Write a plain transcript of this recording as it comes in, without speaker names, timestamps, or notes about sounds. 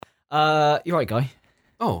You're right, Guy.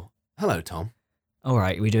 Oh, hello, Tom. All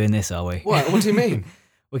right, we're doing this, are we? What do you mean?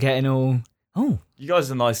 We're getting all... Oh. You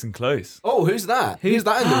guys are nice and close. Oh, who's that? Who's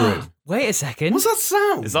that in the room? Wait a second. What's that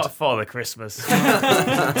sound? Is that Father Christmas? Coming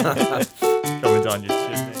down your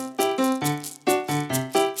chimney.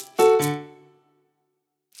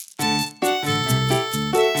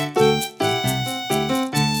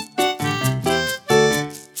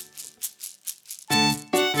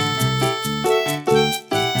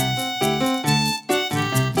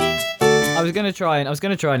 I was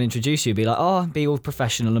gonna try and introduce you, be like, be all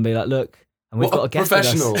professional and be like, look, and we've got a guest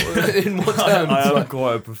professional? with us. In what terms? I am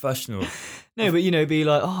quite a professional. No, but be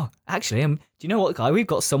like, actually, do you know what, Guy? We've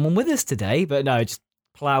got someone with us today. But no, just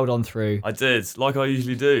ploughed on through. I did, like I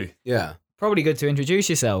usually do. Yeah. Probably good to introduce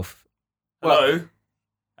yourself. Hello,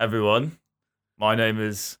 everyone. My name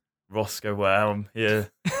is Roscoe Ware. I'm here.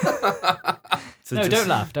 No, don't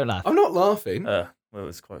laugh. Don't laugh. I'm not laughing. Well, it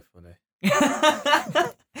was quite funny.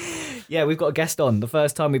 Yeah, we've got a guest on. The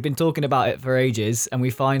first time we've been talking about it for ages, and we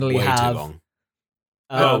finally Way have. too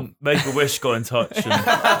long. Make-A-Wish got in touch and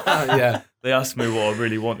Yeah. they asked me what I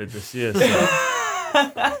really wanted this year. So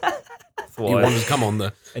You wanted to come on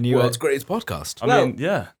the And you world's greatest podcast. I mean,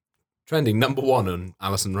 yeah, Trending #1 on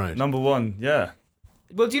Allison Road. number one, yeah.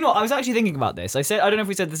 Well, do you know what? I was actually thinking about this. I don't know if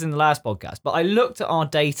we said this in the last podcast, but I looked at our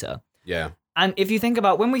data. Yeah. And if you think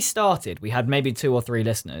about when we started, we had maybe 2 or 3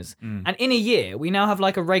 listeners. And in a year, we now have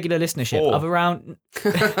like a regular listenership 4. of around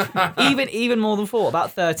even more than 4,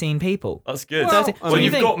 about 13 people. That's good. Well, So Well, you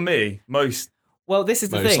you've think- got me most Well, this is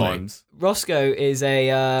the Most thing. times. Roscoe is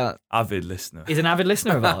an Avid listener. avid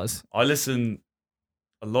listener of ours. I listen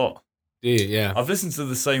a lot. Yeah. I've listened to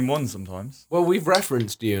the same one sometimes. Well, we've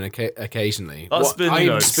referenced you occasionally. That's been, I you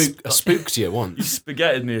know, spooked you You once.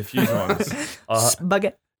 spaghetted me a few times.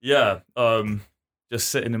 Spaghetti. Yeah, just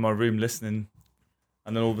sitting in my room listening,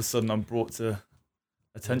 and then all of a sudden I'm brought to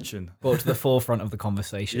attention. Brought to the forefront of the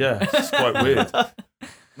conversation. Yeah, it's quite weird.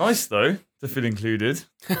 Nice though to feel included.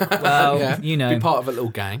 Well, Yeah. you know. Be part of a little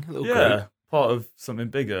gang, a little Yeah, part of something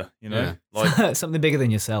bigger. You know, like Something bigger than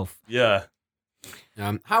yourself. yeah.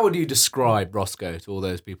 group. How would you describe Roscoe to all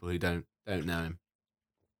those people who don't know him?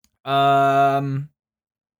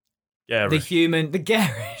 Yeah, The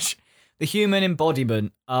garish, the human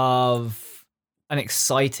embodiment of an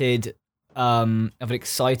excitable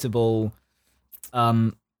labradoodle.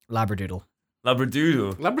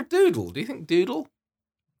 Labradoodle. Labradoodle. Do you think doodle?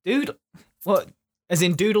 Doodle? What? As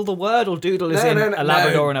in doodle the word, or doodle as in a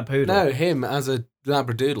Labrador and a poodle? No, him as a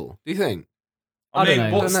Labradoodle. Do you think? I don't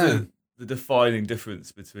know. What's I don't know. the defining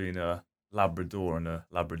difference between a Labrador and a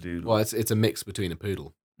Labradoodle? Well, it's a mix between a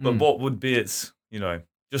poodle. But what would be its,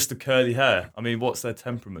 just the curly hair? I mean, what's their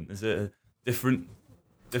temperament? Is it a different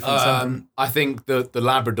temperament? I think the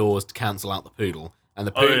Labrador is to cancel out the poodle, and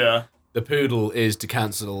the Oh yeah. the poodle is to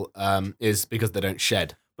cancel is because they don't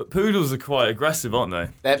shed. But poodles are quite aggressive, aren't they?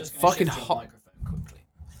 They're fucking hot.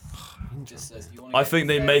 I think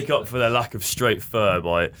they make up for their lack of straight fur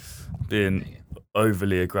by being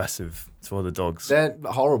overly aggressive to other dogs. They're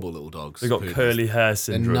horrible little dogs. They've got poodles. curly hair They're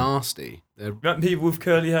syndrome. nasty. They're Met people with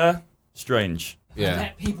curly hair? Strange. yeah.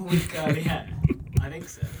 People with curly hair. I think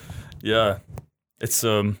so. Yeah. It's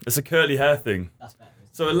a curly hair thing. That's better.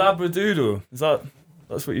 So a Labradoodle,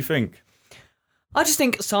 that's what you think? I just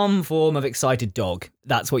think some form of excited dog.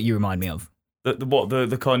 That's what you remind me of.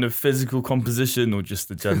 The kind of physical composition or just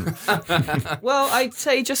the general? Well, I'd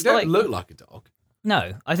say just They don't like look like a dog. no.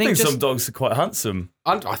 I I think think just some dogs are quite handsome.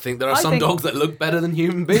 I think there are I some think- dogs that look better than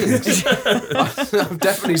human beings. I've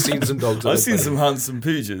definitely seen some dogs. That I've look seen better. some handsome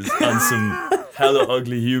pooches and some hella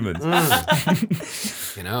ugly humans.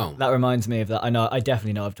 You know. that reminds me of that. I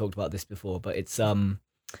definitely know I've talked about this before, but it's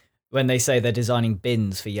when they say they're designing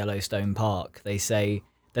bins for Yellowstone Park, they say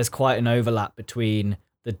there's quite an overlap between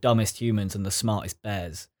the dumbest humans and the smartest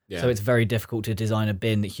bears. Yeah. So it's very difficult to design a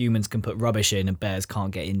bin that humans can put rubbish in and bears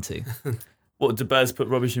can't get into. What, do bears put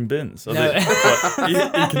rubbish in bins? Are No. they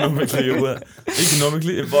quite economically aware?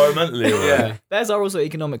 Environmentally aware? Yeah. Bears are also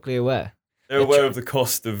economically aware They're aware of the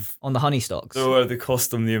cost of... on the honey stocks. They're aware of the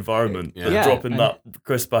cost on the environment Yeah. that Yeah, dropping and- that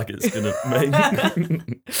crisp packet's going to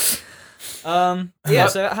make. Yeah,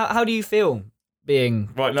 so how do you feel being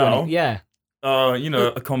Right Johnny? now?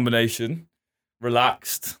 Yeah. A combination.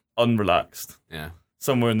 Relaxed, unrelaxed. Yeah.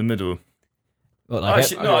 Somewhere in the middle. What, like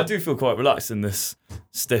Actually, no, I do feel quite relaxed in this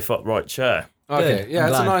stiff upright chair. Okay. Good, Yeah, I'm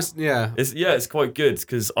it's a glad. nice. Yeah. It's quite good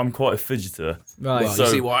because I'm quite a fidgeter. Right. Well, So- you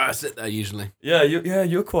see why I sit there usually. Yeah,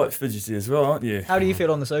 you're quite fidgety as well, aren't you? How do you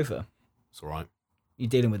feel on the sofa? It's all right. You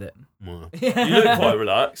dealing with it? Well, You look quite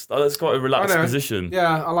relaxed. That's quite a relaxed I know. position.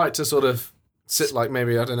 Yeah, I like to sort of sit like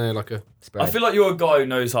maybe, I don't know, like a... Spread. I feel like you're a guy who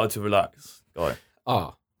knows how to relax, guy.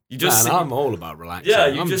 Oh, You just man, I'm all about relaxing. yeah,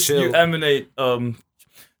 I'm you chill, emanate chilled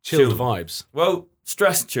chill. vibes. well,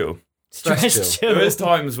 stress chill. Stress chill. There is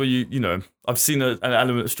times where you know, I've seen an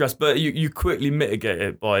element of stress, but you quickly mitigate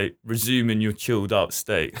it by resuming your chilled out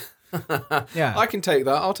state. Yeah. I can take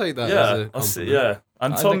that. I'll take that as Yeah, a I compliment. see, yeah.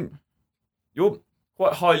 And I Tom, think- you're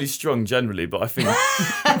quite highly strung generally, but I think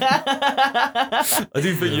I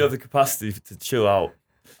do think you have the capacity to chill out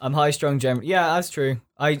I'm high strung generally. Yeah, that's true.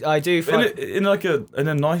 I do find... in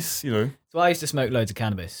a nice, you know. So I used to smoke loads of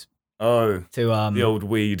cannabis Oh, to the old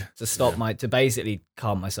weed. to stop to basically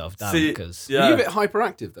calm myself down See, because Are you Yeah, a bit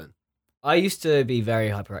hyperactive then? I used to be very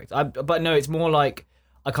hyperactive. But no, it's more like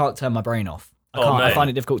I can't turn my brain off. I Oh, can't. I mate. find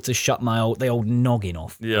it difficult to shut the old noggin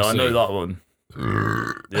off yeah, I know that one.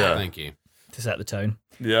 Yeah, Thank you. to set the tone.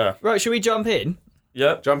 yeah, Right, should we jump in?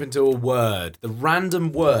 yeah. Jump into a word. The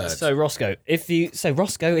random word. So Roscoe,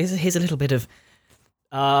 Roscoe, here's a little bit of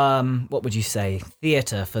what would you say,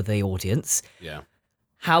 theatre for the audience. Yeah.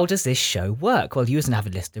 How does this show work? Well, you as an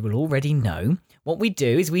avid listener will already know. What we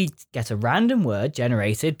do is we get a random word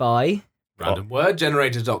generated by,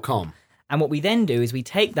 Randomwordgenerator.com. and what we then do is we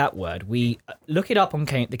take that word, we look it up on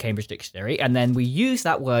the Cambridge Dictionary, and then we use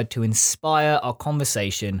that word to inspire our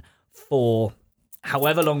conversation for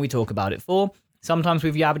however long we talk about it for. Sometimes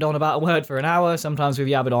we've yabbered on about a word for an hour. Sometimes we've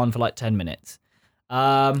yabbered on for like 10 minutes.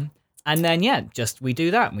 And then, we do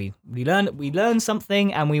that. We learn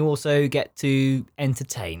something, and we also get to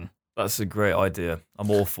entertain. That's a great idea. I'm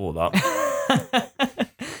all for that.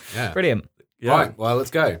 Yeah. Brilliant. Yeah. Right, well, let's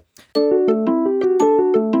go.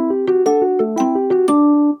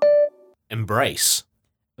 Embrace.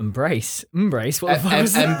 Embrace. What the fuck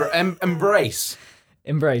was that? Embrace.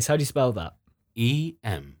 Embrace. How do you spell that?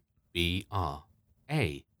 EMBRACE.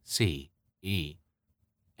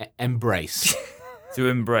 Embrace. To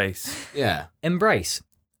embrace. Yeah. Embrace.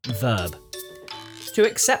 Verb. To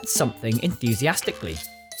accept something enthusiastically.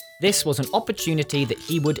 This was an opportunity that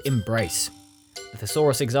he would embrace. The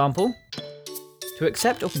thesaurus example. To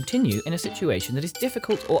accept or continue in a situation that is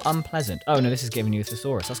difficult or unpleasant. Oh no, this is giving you a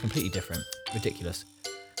thesaurus. That's completely different. Ridiculous.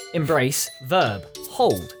 Embrace. Verb.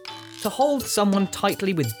 Hold. To hold someone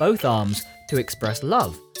tightly with both arms to express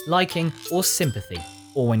love, liking, or sympathy,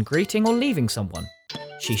 or when greeting or leaving someone.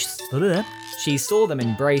 She saw them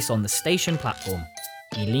embrace on the station platform.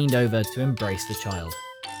 He leaned over to embrace the child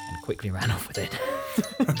and quickly ran off with it.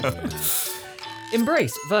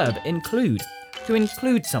 Embrace, verb, include. To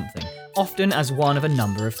include something, often as one of a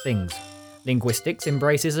number of things. Linguistics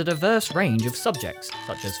embraces a diverse range of subjects,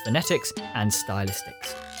 such as phonetics and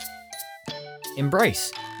stylistics.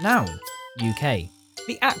 Embrace, noun, UK.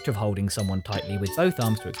 The act of holding someone tightly with both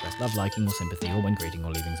arms to express love, liking, or sympathy, or when greeting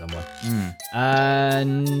or leaving someone.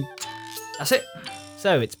 And that's it.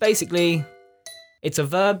 So it's basically, it's a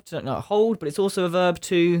verb to not hold, but it's also a verb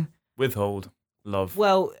to, Withhold. Love.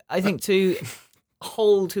 well, I think to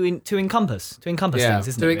hold, to encompass Yeah. things,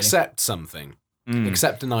 isn't To it? Really? accept something. Mm.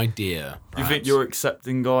 Accept an idea. You think perhaps. you're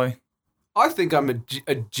accepting guy? I think I'm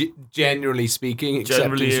generally speaking, accepting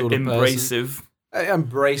Generally sort of person. embracive. I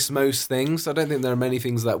embrace most things. I don't think there are many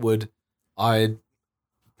things that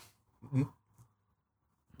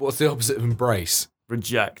what's the opposite of embrace?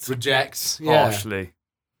 Reject. Reject. Yeah. Harshly.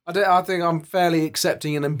 I think I'm fairly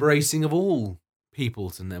accepting and embracing of all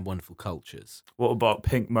peoples and their wonderful cultures. What about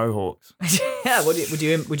pink mohawks? Yeah,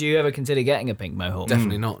 would you ever consider getting a pink mohawk?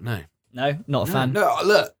 Definitely not. No. No, not a fan. No.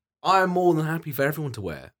 Look, I'm more than happy for everyone to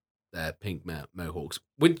wear their pink mohawks.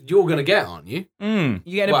 You're going to get, aren't you? Mm.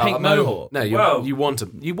 You get a pink mohawk. No, Well- you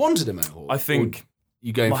wanted a mohawk. I think Or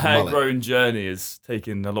you going my for hair mullet. growing journey has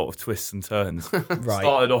taken a lot of twists and turns. Right.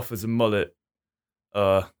 Started off as a mullet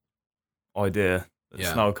idea. It's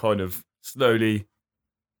Yeah. now kind of slowly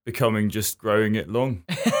becoming just growing it long.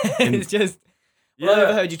 It's just. Well, I Yeah.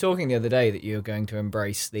 overheard you talking the other day that you were going to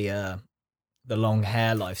embrace the long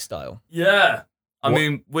hair lifestyle. Yeah. I What-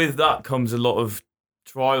 mean, with that comes a lot of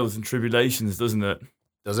trials and tribulations, doesn't it?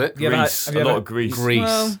 Does it? Have you ever had- Grease. have A you lot ever- of grease. Grease.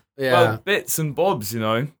 Well- yeah. Well, bits and bobs, you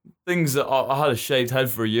know. Things that I had a shaved head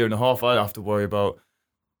for a year and a half. I didn't have to worry about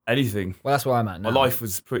anything. Well, that's where I'm at now. My life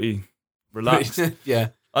was pretty relaxed. yeah.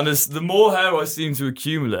 And as the more hair I seem to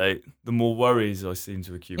accumulate, the more worries I seem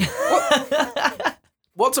to accumulate.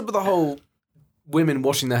 What's up with the whole women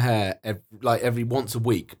washing their hair every once a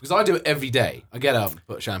week? Because I do it every day. I get up,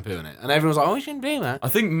 put shampoo in it, and everyone's like, "Oh, you shouldn't do that." I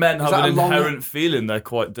think men have that an a long- inherent feeling they're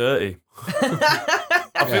quite dirty.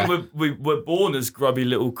 I think we're born as grubby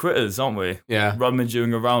little critters, aren't we? Yeah.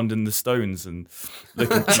 Rummaging around in the stones and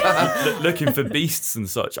looking for beasts and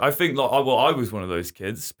such. I think I was one of those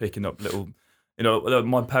kids picking up little You know,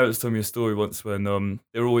 my parents told me a story once when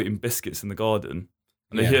they were all eating biscuits in the garden.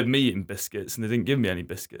 And they Yeah. heard me eating biscuits and they didn't give me any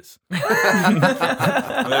biscuits. And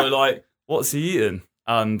they were like, what's he eating?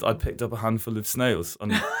 And I picked up a handful of snails.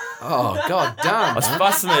 And Oh, god damn. I was man.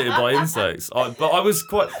 fascinated by insects. But I was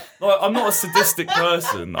quite, like, I'm not a sadistic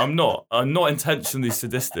person. I'm not intentionally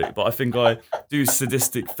sadistic, but I think I do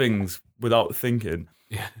sadistic things without thinking.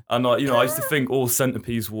 Yeah. And I used to think all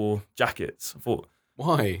centipedes wore jackets. I thought,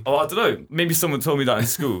 Why? oh, I don't know. Maybe someone told me that in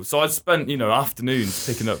school. So I'd spent, afternoons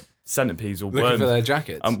picking up centipedes or Looking for worms their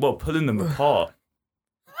jackets. and pulling them apart,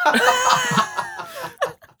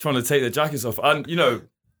 trying to take their jackets off. And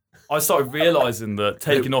I started realizing that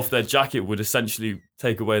taking off their jacket would essentially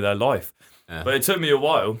take away their life. Yeah. But it took me a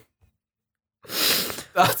while.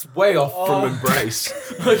 That's way off from embrace.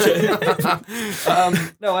 Okay.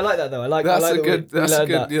 No, I like that though. I like That's I like a that good. we That's a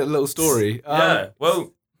learned good that. little story. Yeah.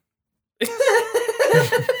 Well,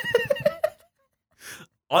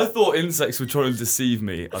 I thought insects were trying to deceive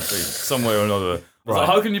me. I think some way or another. I was like, Right.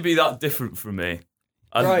 how can you be that different from me?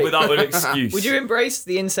 And Right. without an excuse. Would you embrace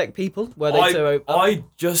the insect people? Were they so? I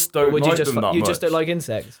just don't would like you just them that you much. just don't like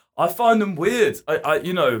insects? I find them weird.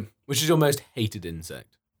 Which is your most hated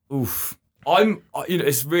insect? Oof.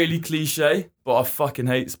 It's really cliche, but I fucking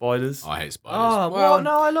hate spiders. I hate spiders. Oh, well,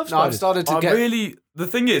 no, I love No, I've spiders. started to I get. really, the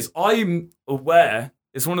thing is, I'm aware.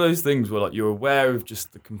 It's one of those things where like you're aware of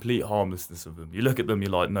just the complete harmlessness of them. You look at them,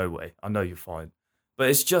 you're like, no way, I know you're fine. But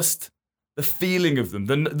it's just the feeling of them,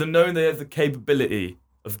 the knowing they have the capability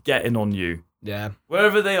of getting on you. Yeah.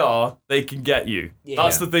 Wherever they are, they can get you. Yeah.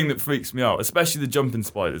 That's the thing that freaks me out, especially the jumping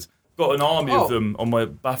spiders. Got an army Oh. of them on my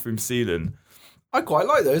bathroom ceiling. I quite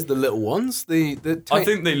like those, the little ones. I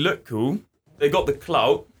think they look cool. They got the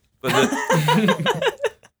clout, but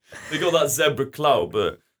they got that zebra clout,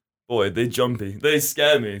 but boy, they jumpy. They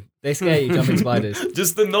scare me. They scare you, jumping spiders.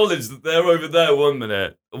 Just the knowledge that they're over there 1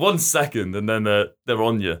 minute, 1 second, and then they're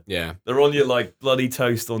on you. Yeah. They're on you like bloody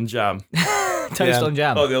toast on jam. Toast Yeah. on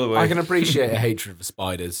jam. Oh, the other way. I can appreciate a hatred for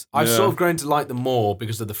spiders. I've Yeah. sort of grown to like them more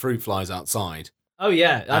because of the fruit flies outside. Oh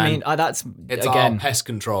yeah. I mean, that's It's our again. pest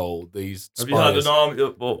control. These Have you had spiders. an army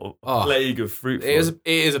or Oh. plague of fruit It flies?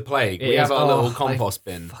 is a plague. It We is- have our oh, little compost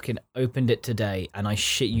bin. Fucking opened it today, and I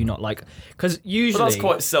shit you not, like, because But usually, that's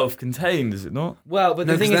quite self-contained, is it not? well, but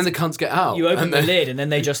No, the because thing then is, the cunts get out. you open and the then- lid, and then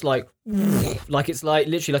they just like it's like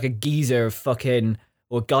literally like a geyser of fucking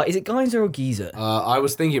is it geyser or geyser? I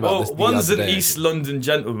was thinking about Well, this. The one's other an day, East London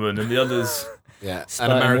gentleman, and the other's Yeah,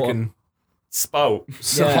 Sperm an American spout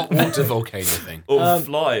Yeah. hot water volcano thing. or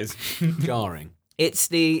flies. Jarring.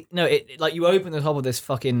 It's like you open the top of this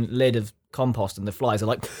fucking lid of compost, and the flies are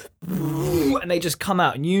like, and they just come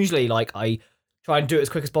out. And usually, like, I try and do it as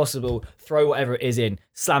quick as possible, throw whatever it is in,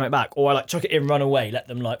 slam it back, or I like chuck it in, run away, let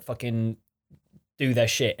them like fucking do their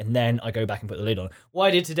shit, and then I go back and put the lid on. What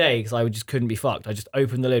I did today, because I just couldn't be fucked, I just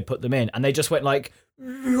opened the lid, put them in, and they just went like,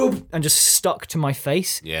 and just stuck to my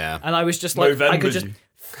face. Yeah. And I was just like, I November could just you.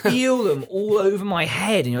 feel them all over my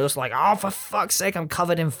head, and you're just like, oh, for fuck's sake, I'm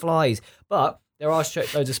covered in flies. But there are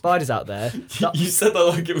loads of spiders out there. that- You said that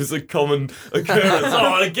like it was a common occurrence.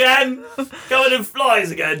 Oh, again? Covered in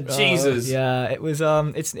flies again. Jesus. Yeah, it was.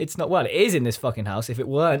 It's not, well, it is in this fucking house. If it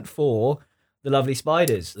weren't for the lovely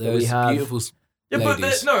spiders that we Those have. beautiful Yeah,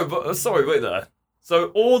 ladies. but sorry, wait there. So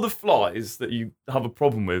all the flies that you have a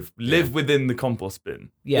problem with live within the compost bin.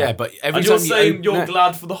 Yeah, but every And time you're saying you you're open,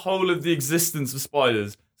 glad for the whole of the existence of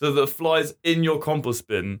spiders, so that the flies in your compost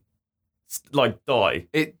bin like die.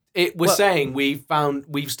 it was Well- saying we've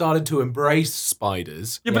started to embrace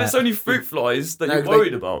spiders. Yeah, but Yeah. it's only fruit flies that No, you're they-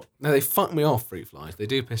 worried about. No, they fuck me off, fruit flies. They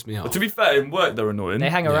do piss me off. But to be fair, in work they're annoying. They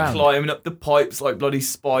hang Yeah. around. Climbing up the pipes like bloody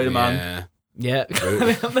Spider-Man. Yeah. Yeah,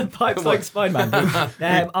 the pipes like Spider-Man.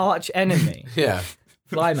 Their arch enemy, Yeah.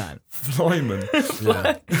 Flyman. Flyman.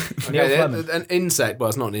 Yeah. Neil Okay, Fleming. an insect, well,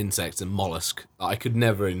 it's not an insect, it's a mollusk that I could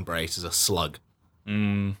never embrace as a slug.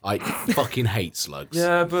 I fucking hate slugs.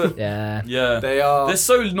 Yeah, but Yeah. yeah. They are. They're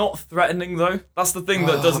so not threatening though. That's the thing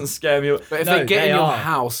that Oh. doesn't scare me. But if No, they get they in your are.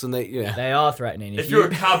 house and yeah. They are threatening. If you're a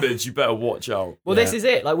cabbage, you better watch out. Well, Yeah. this is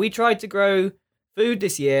it. Like, we tried to grow food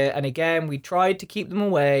this year, and again, we tried to keep them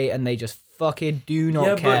away, and they just fucking do not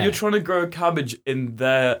Yeah, care. but you're trying to grow a cabbage in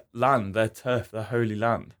their land, their turf, their holy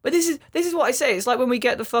land. But this is what I say. It's like when we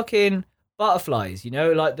get the fucking butterflies, you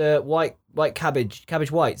know, like the white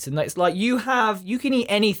cabbage whites, and it's like you can eat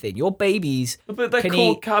anything. Your babies, But they're Can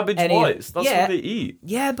called eat cabbage any- whites. That's Yeah. what they eat.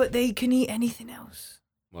 yeah, but they can eat anything else.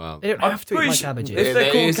 Well, They don't I'm have to eat pretty my sure cabbages. if Yeah, they're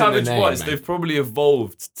there called isn't a cabbage name, whites, mate. they've probably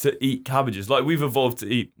evolved to eat cabbages. Like we've evolved to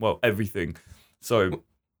eat, well, everything. So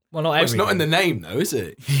Well, not it's everything. not in the name though, is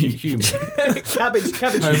it? Human. cabbage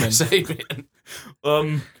Homo human. sapien.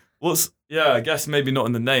 um I guess maybe not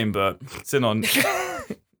in the name, but it's in on.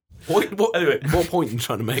 Anyway. What point are you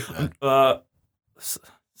trying to make there?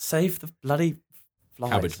 Save the bloody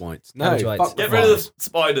flies. Cabbage whites. No, Cabbage whites. fuck the Get rid of flies. the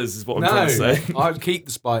spiders is what I'm No, trying to say. I'd keep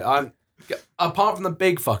the spider. Apart from the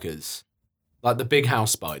big fuckers, like the big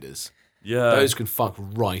house spiders, Yeah. those can fuck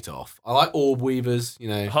right off. I like orb weavers,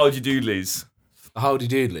 Howdy doodlies. the howdy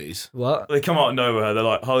doodlies. What? They come out of nowhere. They're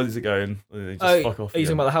like, how's it going? And they just fuck off. Are you talking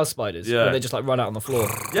again. about the house spiders? Yeah. Where they just like run out on the floor.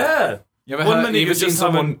 Yeah. You ever, One minute you you're ever seen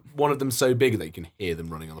just one of them so big that you can hear them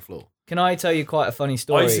running on the floor? Can I tell you quite a funny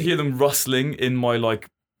story? I used to hear them rustling in my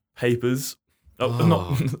papers.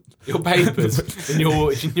 Not Your papers in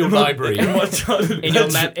your library. in my childhood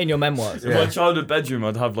bedroom. in your memoirs. In my childhood bedroom,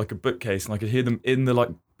 I'd have a bookcase, and I could hear them in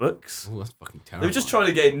the books. Oh, that's fucking They terrible. were just trying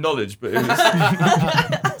to gain knowledge, but it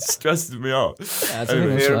was stressed me out. Yeah,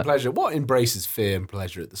 Anyway. Fear and pleasure. What embraces fear and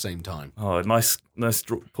pleasure at the same time? Oh, nice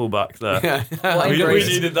pull back there. What We embraces-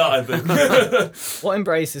 needed that, I think. What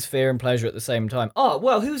embraces fear and pleasure at the same time? Oh,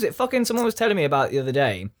 well, who's it? Fucking someone was telling me about the other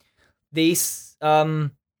day. These,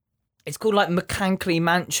 it's called like McCankley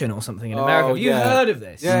Mansion or something in America. Have you heard of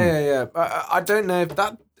this? Yeah. I don't know if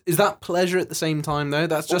that is that pleasure at the same time though.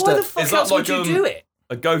 That's just Why the fuck is that else would like, you do it?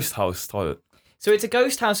 A ghost house type. So it's a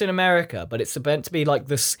ghost house in America, but it's meant to be like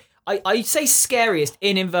this. I'd say scariest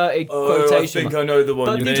in inverted quotation. I think I know the one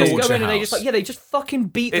But you they mean. just go Torture in and they just house. they just fucking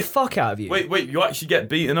beat the fuck out of you. Wait, you actually get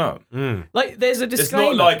beaten up? Like there's a It's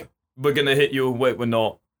disclaimer. not like, we're going to hit you, wait, we're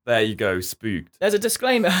not. There you go, spooked. There's a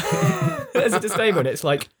disclaimer. There's a disclaimer, and it's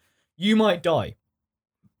like you might die.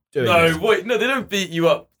 Doing this. No, they don't beat you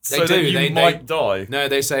up so They that do, you they- might die. No,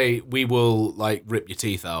 they say we will rip your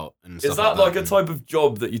teeth out and stuff Is that like a and type of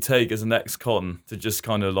job that you take as an ex-con to just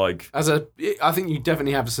kind of I think you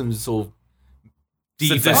definitely have some sort of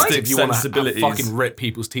defect Sadistic if you want to sensibilities. fucking rip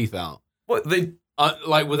people's teeth out, what they?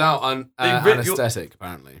 without They rip your- anesthetic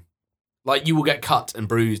apparently. Like you will get cut and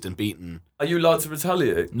bruised and beaten. Are you allowed to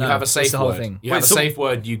retaliate? No, You have a that's safe the whole word. thing. You have Wait, a so- safe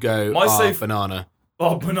word. You go. My safe- banana.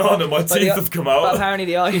 Oh, banana! My teeth the- have come But out. apparently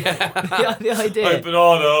the idea, the Oh, idea,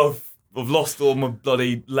 banana! I've lost all my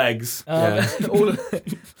bloody legs. all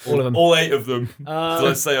of them. All 8 of them. So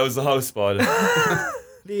let's say I was a house spider.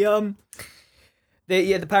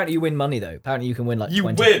 Apparently you win money though. Apparently you can win like You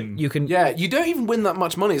 20. win? You can. Yeah, you don't even win that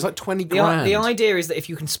much money. It's like 20 The grand. idea is that if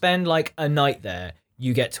you can spend like a night there,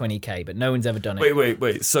 you get 20k. But no one's ever done it.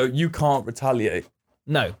 Wait. So you can't retaliate?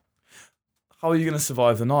 No. How are you going to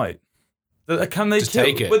survive the night? Can they Just kill?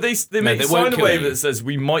 take it. But they No, make they sign won't a kill waiver you. that says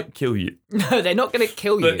we might kill you. No, they're not going to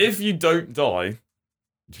kill you. But if you don't die,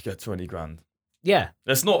 you get 20 grand. Yeah.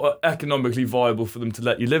 That's not economically viable for them to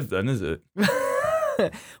let you live then, is it?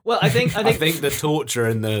 Well, I think I think the torture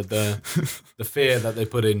and the fear that they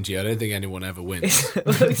put into you, I don't think anyone ever wins.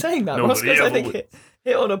 I'm saying that. Nobody Roscoe's, I ever think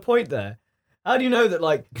hit on a point there. How do you know that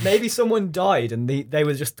like maybe someone died and they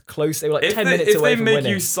were just close? They were like 10 minutes if away they from make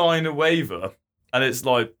winning. you sign a waiver and it's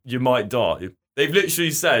like you might die, they've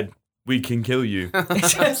literally said we can kill you.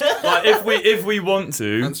 Like if we want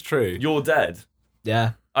to, That's true. you're dead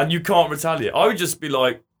Yeah. and you can't retaliate. I would just be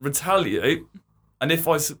like retaliate, and if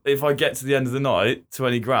I get to the end of the night,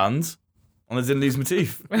 20 grand, and I didn't lose my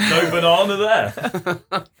teeth, no banana there.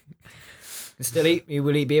 Still eat. You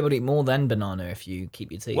will be able to eat more than banana if you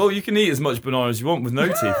keep your teeth. Well, you can eat as much banana as you want with no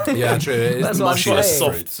teeth. Yeah, true. It is That's the what I'm It's mushiest like saying.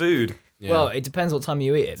 soft fruit. food. Yeah. Well, it depends what time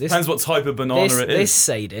you eat it. Depends what type of banana this, it this is.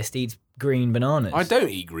 sadist eats green bananas. I don't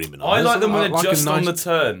eat green bananas. I like them when I they're like just them on the nice-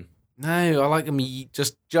 turn. No, I like them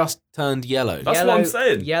just turned yellow. That's what I'm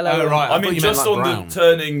saying. Yellow. Oh, and- right. I thought mean, you meant just like on brown. the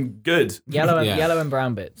turning good. Yellow and Yeah. yellow and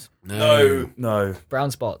brown bits. No.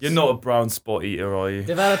 Brown spots. You're not a brown spot eater, are you?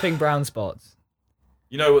 Developing brown spots.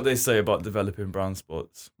 You know what they say about developing brown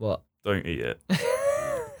spots? What? Don't eat it.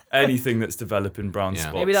 Anything that's developing brown Yeah.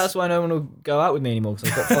 spots. Maybe that's why no one will go out with me anymore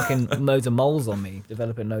because I've got fucking loads of moles on me,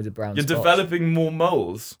 developing loads of brown You're spots. developing more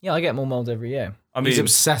moles. Yeah, I get more moles every year. I He's mean,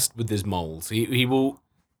 obsessed with his moles.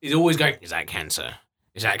 He's always going, is that cancer?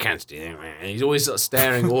 Is that cancer? Do you think? And he's always sort of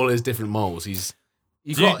staring at all his different moles. do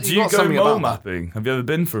you go mole mapping? Have you ever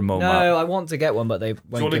been for a mole No, map? I want to get one, but they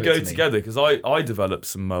won't Do you want to give it go to me. together? Because I develop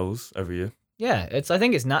some moles every year. Yeah, I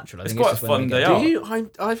think it's natural. I It's think quite just a when fun they day get- out. Do you?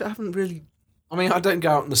 I haven't really. I mean, I don't go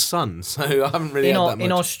out in the sun, so I haven't really In, had Au- that much.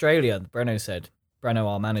 in Australia, Breno,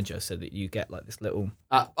 our manager, said that you get like this little.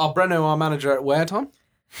 Our Breno, our manager at where, Tom?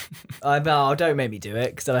 Don't make me do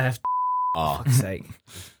it because then I have to. Oh, Fuck's sake.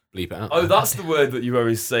 bleep it out. Oh, that's the word that you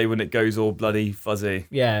always say when it goes all bloody fuzzy.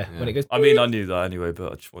 Yeah, when it goes. I mean, I knew that anyway,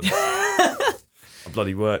 but I just wanted I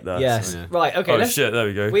bloody worked there. Yes. so- yeah. Right. Okay. Oh let's shit! There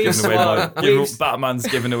we go. we've Giving away swung- we've- Batman's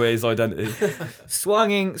giving away his identity.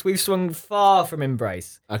 We've swung far from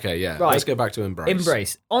embrace. Okay, yeah. Right. Let's go back to embrace.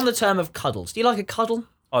 Embrace on the term of cuddles. Do you like a cuddle?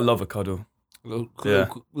 I love a cuddle.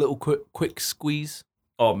 Little quick squeeze.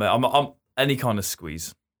 Oh man, I'm any kind of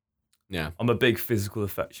squeeze. Yeah. I'm a big physical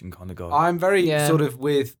affection kind of guy. I'm very Yeah. sort of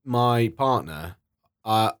with my partner.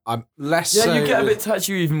 I'm less. Yeah, so you get a with- bit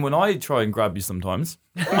touchy even when I try and grab you sometimes.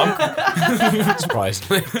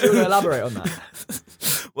 surprisingly. Do you want to elaborate on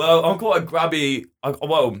that? Well, I'm quite a grabby. I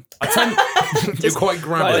tend. You're quite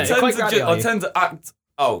Right, grabby. yeah. quite grabby, are I you? tend to act.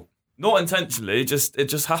 Oh, not intentionally. It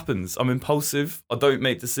just happens. I'm impulsive. I don't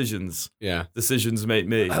make decisions. Yeah. Decisions make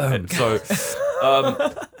me. And so,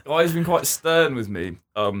 guy's been quite stern with me.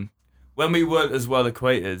 When we weren't as well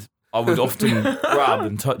acquainted, I would often grab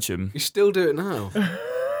and touch him. You still do it now.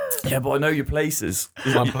 Yeah, but I know your places.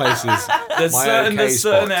 My places. There's My certain okay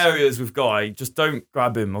certain spots. areas with Guy. Just don't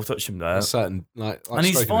grab him or touch him there. A certain like And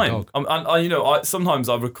he's stroking a fine. dog. I sometimes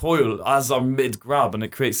I recoil as I'm mid grab, and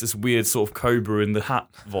it creates this weird sort of cobra in the hat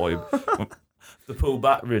vibe. To pull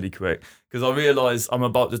back really quick because I realise I'm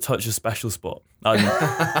about to touch a special spot. And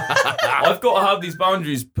I've got to have these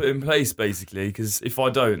boundaries put in place basically because if I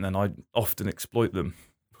don't, then I often exploit them.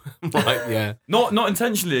 Right. Yeah. Not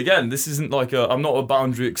intentionally. Again, this isn't like I'm not a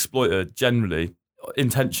boundary exploiter generally,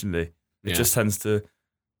 intentionally. It Yeah. just tends to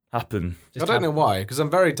happen. I don't know why, because I'm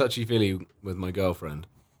very touchy feely with my girlfriend.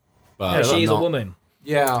 But Yeah, I'm She's a not- woman.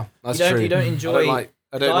 Yeah, that's You don't- true. you don't I enjoy- don't like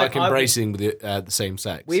Like, I- embracing with the same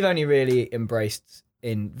sex. We've only really embraced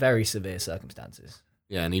in very severe circumstances.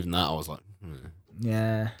 Yeah, and even that I was like,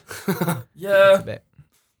 Yeah, a Yeah, bit.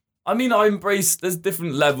 I mean, I embrace. There's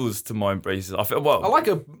different levels to my embraces. I feel well. I like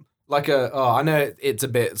a. Oh, I know it's a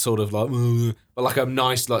bit sort of like, but like a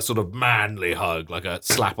nice, like sort of manly hug, like a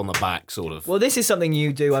slap on the back, sort of. Well, this is something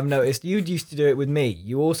you do. I've noticed. You used to do it with me.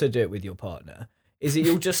 You also do it with your partner. Is that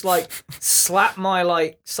you'll just like slap my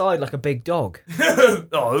like side like a big dog?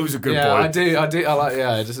 Oh, it was a good yeah, boy. I do. I like.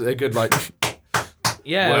 Yeah, just a good like.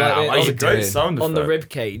 Yeah, Wow, like, That was a you great doing? sound effect. on the rib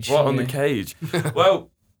cage. Right on the Yeah. cage. Well,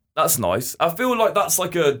 that's nice. I feel like that's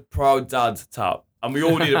like a proud dad tap, and we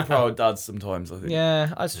all need a proud dad sometimes. I think.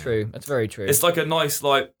 Yeah, that's true. That's very true. It's like a nice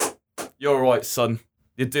like, you're all right, son.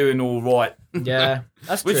 You're doing all right, Yeah,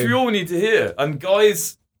 that's which true. we all need to hear. And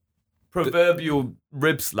guys, proverbial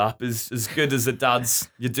rib slap is as good as a dad's.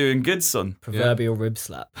 You're doing good, son. Proverbial rib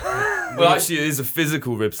slap. Well, actually, it is a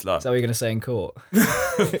physical rib slap. Is that what you're going to say in court?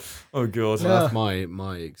 Oh god. So that's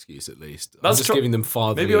my excuse at least. I'm That's just tr- giving them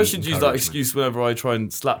fatherly. Maybe I should use that encouragement. excuse whenever I try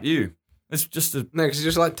and slap you. It's just a. No, because you're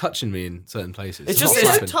just like touching me in certain places. It's You just- not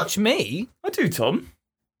don't slapping. touch me I do, Tom.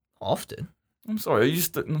 often. I'm sorry, I'm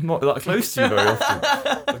just not that close to you very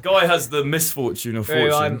often. The guy has the misfortune or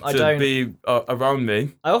True, fortune I to don't- be around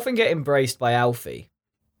me. I often get embraced by Alfie.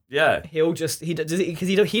 Yeah. He'll just he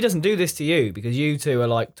doesn't do this to you because you two are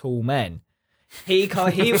like tall men. He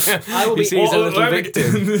can't. I will He be. sees a little whatever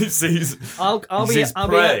victim. he sees. I'll He's be. his I'll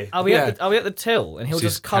prey. be Yeah. at the till, and he'll He's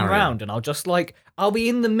just come carrion. round, and I'll just like I'll be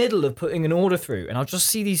in the middle of putting an order through, and I'll just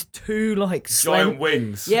see these two like Giant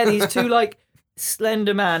wings. yeah, these two like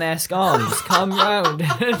Slender Man-esque arms come round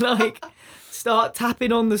and like start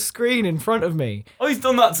tapping on the screen in front of me. Oh, he's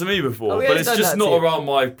done that to me before, Oh, yeah, but he's it's done just that not to you. around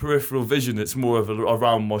my peripheral vision. It's more of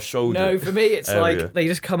around my shoulder. No, for me it's area. like they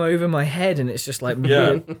just come over my head, and it's just like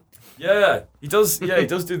Yeah. Yeah, he does. Yeah, he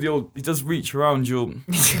does do the old. He does reach around your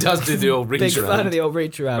He does do the old reach Big fan around. of the old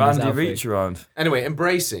reach around. is Randy Alfie. reach around. Anyway,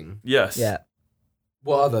 embracing. Yes. Yeah.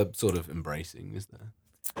 What other sort of embracing is there?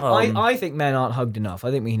 I think men aren't hugged enough. I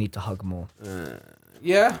think we need to hug more.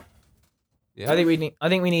 Yeah. Yeah.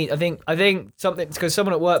 I think something because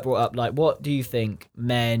someone at work brought up like, what do you think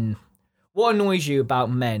men? What annoys you about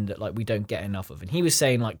men that like we don't get enough of? And he was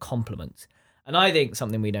saying like compliments, and I think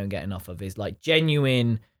something we don't get enough of is like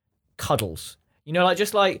genuine cuddles. You know, like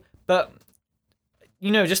just like, but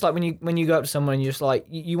you know, just like when you go up to someone and you're just like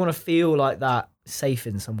you want to feel like that safe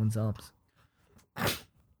in someone's arms.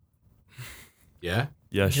 Yeah.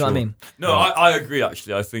 Yeah, Do you sure. know what I mean? No, I agree.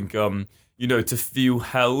 Actually, I think you know, to feel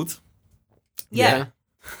held. Yeah.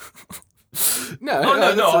 No,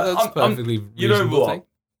 No, that's I'm- perfectly You know reasonable what? thing.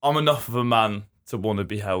 I'm enough of a man to want to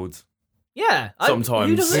be held. Yeah. Sometimes.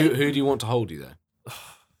 who doesn't- Who do you want to hold you there?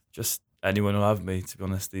 Just anyone will have me, to be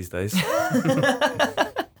honest, these days.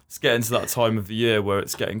 It's getting to that time of the year where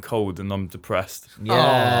it's getting cold and I'm depressed.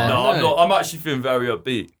 Yeah. No, no. I'm not. I'm actually feeling very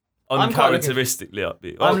upbeat. I'm quite Uncharacteristically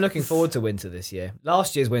upbeat. I'm looking forward to winter this year.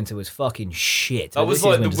 Last year's winter was fucking shit. That was This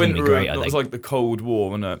year's like the winter's gonna be winter. great, I That was think. like the Cold War,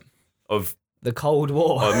 wasn't it? Of The Cold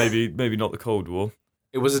War. maybe not the Cold War.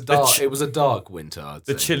 It was a dark winter. I'd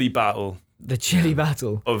The say. chilly battle The chilly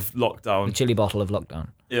battle. of The lockdown. chilly bottle of lockdown.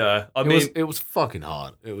 Yeah, I It mean, was fucking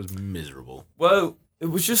hard. It was miserable. well, it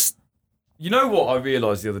was just. You know what I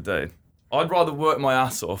realised the other day? I'd rather work my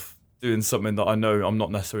ass off doing something that I know I'm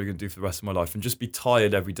not necessarily going to do for the rest of my life and just be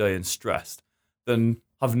tired every day and stressed than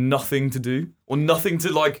have nothing to do or nothing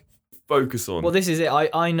to like focus on. Well, this is it.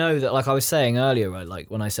 I know that, like I was saying earlier, right, like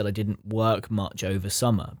when I said I didn't work much over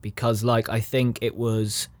summer because, like, I think it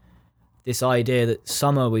was this idea that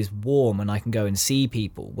summer was warm and I can go and see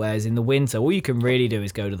people, whereas in the winter, all you can really do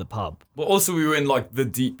is go to the pub. But also we were in like the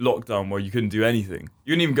deep lockdown where you couldn't do anything.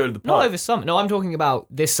 You couldn't even go to the pub. Not over summer. No, I'm talking about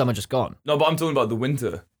this summer just gone. No, but I'm talking about the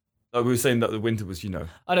winter. Like we were saying that the winter was, I know,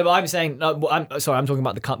 but I'm saying, no, I'm talking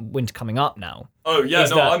about the winter coming up now. Oh yeah,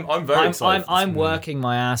 Is no, that I'm very excited. I'm working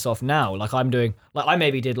my ass off now. Like I'm doing, like I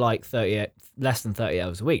maybe did like less than 30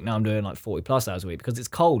 hours a week. Now I'm doing like 40 plus hours a week because it's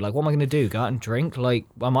cold. Like what am I going to do? Go out and drink? Like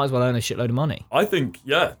I might as well earn a shitload of money. I think,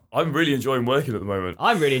 yeah, I'm really enjoying working at the moment.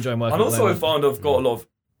 I'm really enjoying working. And also I at the found I've got a lot of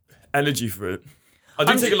energy for it. I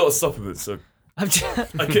do take a lot of supplements, so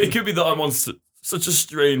it could be that I'm on such a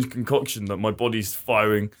strange concoction that my body's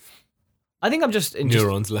firing. I think I'm just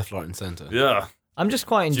Neurons left, right, and centre. Yeah. I'm just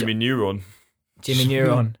quite Jimmy Neuron. Jimmy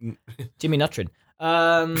Neuron, Jimmy Nutrin.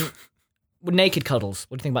 Naked cuddles.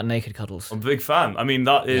 What do you think about naked cuddles? I'm a big fan. I mean,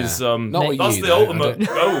 that is Not with that's you, the though. ultimate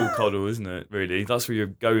goal cuddle, isn't it? Really, that's what you're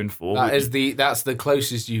going for. That's the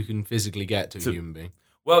closest you can physically get to a human being.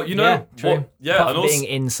 Well, you know true. what? Yeah, Apart and from also being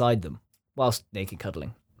inside them whilst naked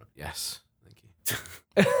cuddling. Yes, thank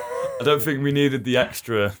you. I don't think we needed the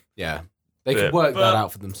extra. Yeah, they bit, could work but that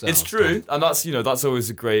out for themselves. It's true, and that's that's always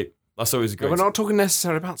a great. That's always a No, great. we're not talking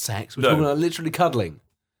necessarily about sex. We're No. talking about literally cuddling.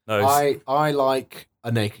 No, it's- I like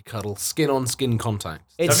a naked cuddle, skin on skin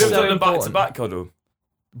contact. It's have you ever so done a back to important. back cuddle?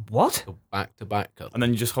 What? Back to back cuddle. And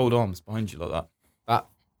then you just hold arms behind you like that. That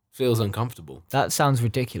feels uncomfortable. That sounds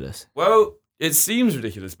ridiculous. Well, it seems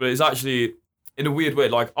ridiculous, but it's actually in a weird way.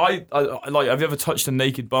 Like I like. Have you ever touched a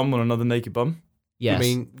naked bum on another naked bum? Yes. I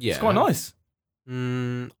mean, yeah, It's quite nice.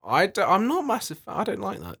 I'm not a massive fan. I don't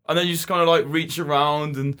like that. And then you just kind of like reach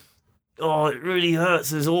around and it really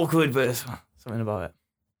hurts. It's awkward, but it's something about it.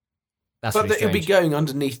 That's But really it'd be strange. going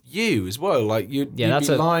underneath you as well. Like you'd that's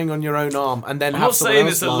be a- lying on your own arm, and then I'm have not someone saying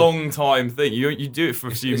else it's a lie. long time thing. You do it for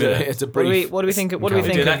a few minutes. It's a What do brief. we think? What do we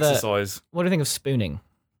encounter. think An of the? exercise. What do you think of spooning?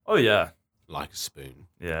 Oh yeah, Like a spoon.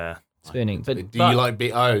 yeah. Spooning, but Do you like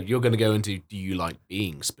be? Oh, you're going to go into. Do you like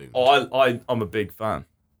being spooned? Oh, I'm a big fan.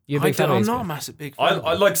 you're a big fan of I'm these not a people? massive big fan.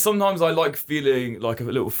 I like sometimes I like feeling like a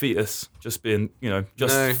little fetus, just being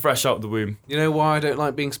just No. fresh out the womb. You know why I don't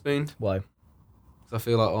like being spooned? Why? Because I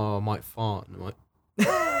feel like I might fart and it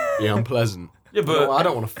might be unpleasant. Yeah, but I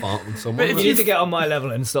don't want to fart on someone. if You need to get on my level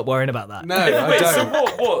and stop worrying about that. No, I wait, so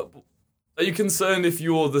don't. what? Are you concerned if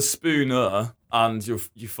you're the spooner and you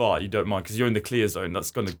fart? You don't mind because you're in the clear zone. That's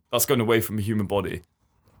going away from a human body.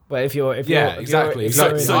 But if you're, Yeah, exactly, if So,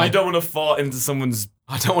 you're- exactly. so you don't want to fart into someone's.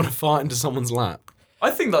 I don't want to fart into someone's lap. I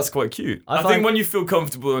think that's quite cute. I I find- think when you feel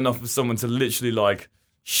comfortable enough with someone to literally like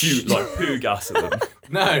shoot like poo gas at them.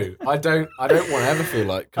 No, I don't. I don't want to ever feel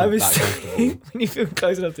like I was that saying, comfortable. when you feel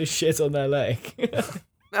close enough to shit on their leg.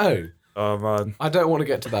 No, Oh man, I don't want to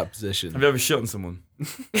get to that position. have you ever shot on someone?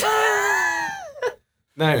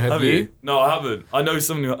 No, have you? No, I haven't. I know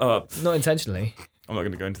someone who. Not intentionally. I'm not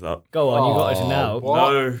going to go into that. Go on, you got Oh, to know.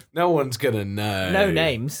 what? No, No one's gonna know. No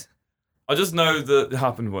names. I just know that it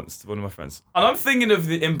happened once to one of my friends, and I'm thinking of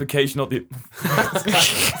the implication, not the.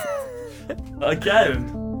 Again.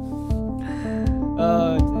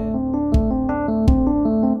 Oh dear.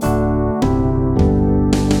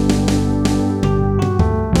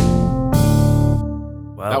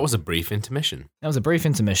 Well, That was a brief intermission. That was a brief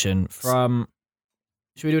intermission from.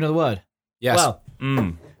 Should we do another word? Yes. Well,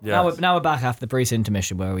 yeah. now we're back after the brief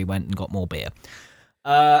intermission where we went and got more beer.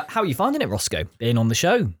 How are you finding it, Roscoe? Being on the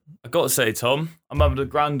show? I got to say, Tom, I'm having a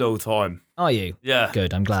grand old time. Are you? Yeah.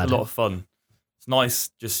 Good. I'm glad. It's a lot of fun. It's nice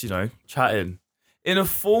just, chatting. In a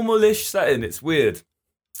formal-ish setting, it's weird.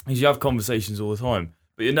 Because you have conversations all the time.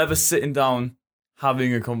 But you're never sitting down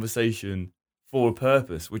having a conversation for a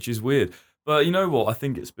purpose, which is weird. But you know what? I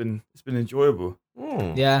think it's been enjoyable.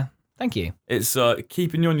 Mm. Yeah. Thank you. It's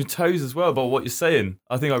keeping you on your toes as well about what you're saying.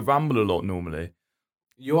 I think I ramble a lot normally.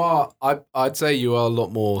 You are. I'd say you are a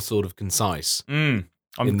lot more sort of concise. I'm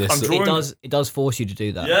In this- drawing. It does force you to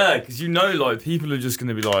do that. Yeah, because people are just going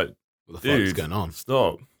to be like, What the fuck's dude, going on?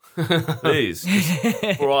 stop. Please.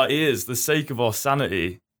 Just for our ears, the sake of our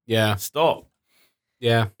sanity, Yeah. stop.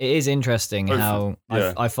 Yeah. It is interesting how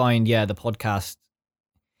yeah. I find the podcast.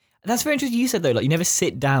 That's very interesting. You said though, like you never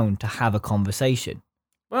sit down to have a conversation.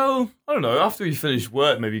 Well, I don't know. After you finish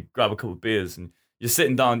work, maybe grab a couple of beers and you're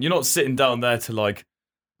sitting down. You're not sitting down there to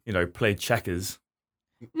play checkers.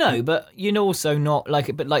 No, but you're also not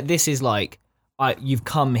like. But like this is like you've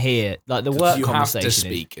come here, like the work You have conversation. to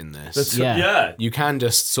speak in this. That's Yeah. yeah. You can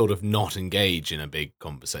just sort of not engage in a big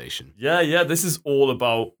conversation. Yeah, this is all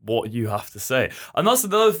about what you have to say. And that's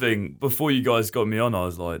another thing, before you guys got me on, I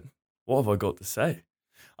was like, what have I got to say?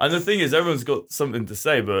 And the thing is, everyone's got something to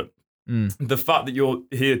say, but the fact that you're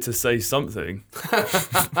here to say something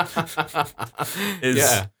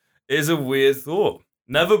is a weird thought.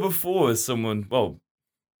 Never before has someone,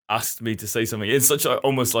 asked me to say something in such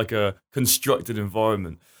almost like a constructed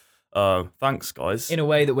environment. Thanks, guys. In a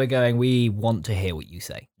way that we're going, we want to hear what you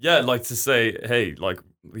say. Yeah, like to say, hey, like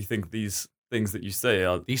we think these things that you say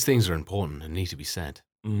are. These things are important and need to be said.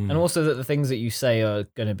 And also that the things that you say are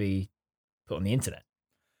going to be put on the internet.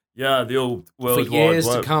 Yeah, the old World For Wide years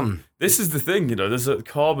to Web. come. This is the thing, there's a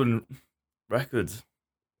carbon record,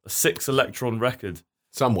 a 6-electron record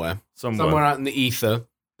Somewhere somewhere. out in the ether,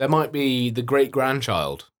 there might be the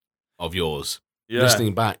great-grandchild of yours Yeah.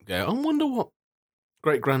 listening back go, I wonder what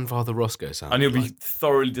great-grandfather Roscoe sounded And he'll be like.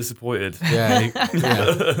 thoroughly disappointed. Yeah,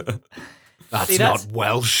 that's See, not that's-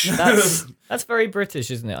 Welsh. That's very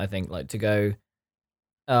British, isn't it? I think, like, to go,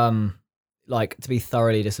 like, to be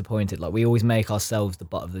thoroughly disappointed. Like, we always make ourselves the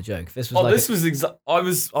butt of the joke. If this was This was I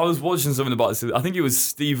was watching something about this. I think it was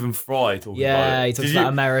Stephen Fry talking about yeah, it. he talks Did about you-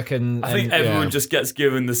 American. I think and- everyone yeah. just gets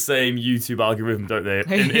given the same YouTube algorithm, don't they?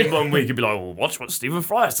 In 1 week, it'd be like, well, watch what Stephen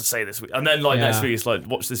Fry has to say this week. And then, like, next Yeah. week, it's like,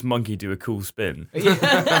 watch this monkey do a cool spin.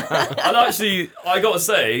 Yeah. And actually, I got to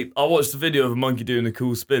say, I watched a video of a monkey doing a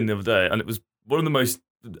cool spin the other day, and it was one of the most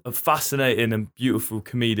fascinating and beautiful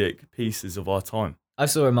comedic pieces of our time. I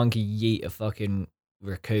saw a monkey yeet a fucking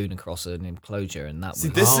raccoon across an enclosure, and that was See,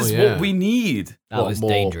 this Oh, is yeah. what we need. that was more,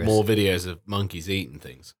 dangerous. More videos of monkeys eating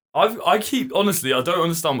things. I keep, honestly, I don't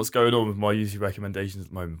understand what's going on with my YouTube recommendations at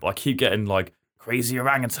the moment, but I keep getting, like, crazy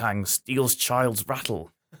orangutan steals child's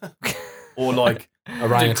rattle. Or, like, the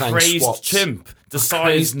Orangutan crazed swaps. chimp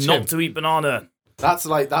decides crazed not chimp. to eat banana.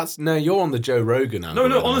 No, you're on the Joe Rogan No,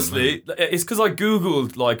 algorithm, honestly, it's because I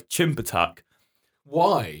Googled, like, chimp attack.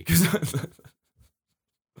 Why?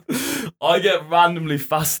 I get randomly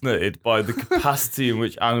fascinated by the capacity in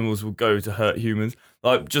which animals will go to hurt humans.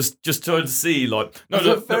 Like, just trying to see, like... That's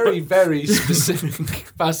a very, very specific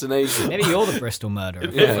fascination. Maybe you're the Bristol murderer.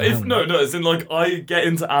 No, it's in, like, I get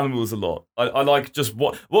into animals a lot. I like just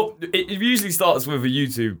what it usually starts with a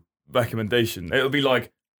YouTube recommendation. It'll be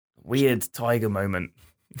like, weird tiger moment.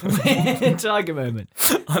 Tiger moment.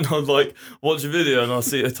 And I'll, like, watch a video and I'll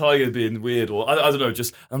see a tiger being weird, or I don't know,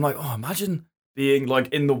 just... I'm like, oh, imagine being, like,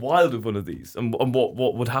 in the wild with one of these and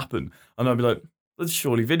what would happen. And I'd be like, that's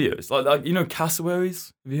surely videos. Like you know,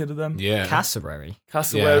 cassowaries? Have you heard of them? Yeah. Cassowary. Yeah,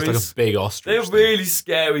 Cassowaries. it's like a big ostrich. They're thing. really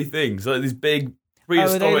scary things. Like these big Oh, are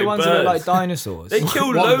prehistoric they the ones that look birds. like dinosaurs? They kill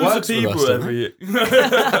One loads of works with us, people doesn't every year.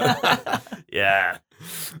 Yeah.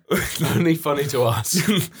 Only funny to us.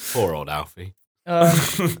 Poor old Alfie. Right,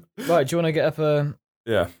 do you want to get up a...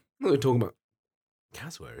 Yeah. We're talking about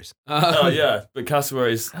cassowaries. Oh yeah. But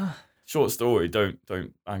cassowaries, short story, don't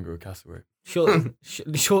anger a cassowary.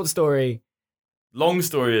 short story? Long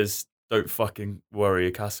story is, don't fucking worry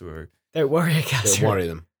a cassowary. Don't worry, a Don't cassowary. worry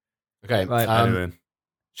them. Okay. Right. Anyway.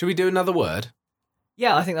 Should we do another word?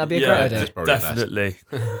 Yeah, I think that'd be a Yeah, great idea. That's probably best. definitely.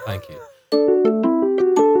 Thank you.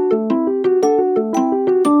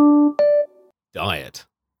 Diet.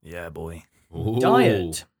 Yeah, boy. Ooh,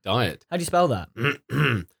 Diet. Diet. How do you spell that?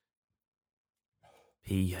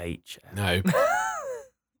 PH. No.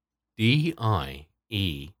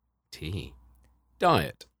 DIET.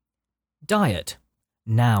 Diet. Diet.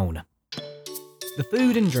 Noun. The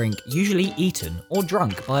food and drink usually eaten or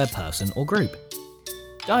drunk by a person or group.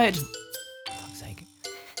 Diet. For fuck's sake.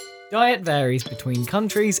 Diet varies between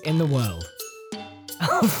countries in the world.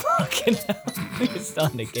 Oh, fucking hell. You're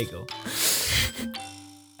starting to giggle.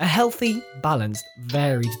 A healthy, balanced,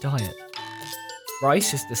 varied diet.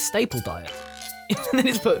 Rice is the staple diet. And then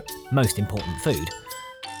it's put most important food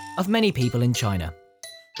of many people in China.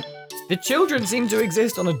 The children seem to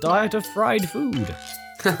exist on a diet of fried food.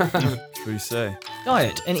 True say.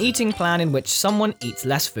 Diet, an eating plan in which someone eats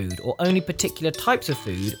less food or only particular types of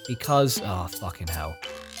food because, oh, fucking hell.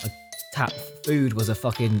 Food was a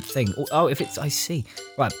fucking thing. Oh, if it's, I see.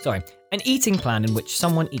 Right, sorry. An eating plan in which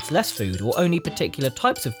someone eats less food or only particular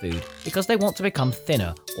types of food because they want to become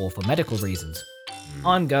thinner or for medical reasons.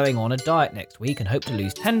 I'm going on a diet next week and hope to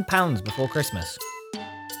lose 10 pounds before Christmas.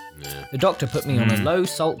 Yeah. The doctor put me on a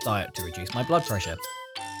low-salt diet to reduce my blood pressure.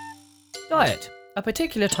 Diet, a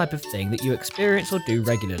particular type of thing that you experience or do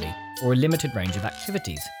regularly, or a limited range of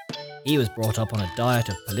activities. He was brought up on a diet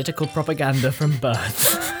of political propaganda from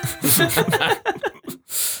birth.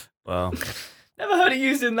 Well. Never heard it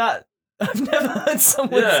used in that. I've never heard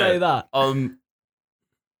someone say that.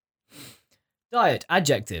 Diet,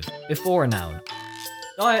 adjective, before a noun.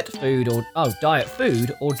 Diet food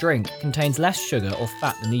or drink contains less sugar or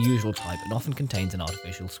fat than the usual type and often contains an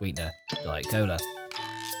artificial sweetener. Diet Cola.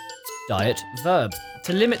 Diet, verb,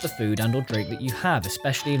 to limit the food and or drink that you have,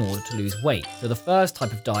 especially in order to lose weight. So the first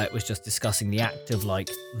type of diet was just discussing the act of like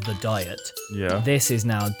the diet. Yeah. This is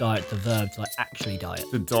now diet, the verb, to like actually diet.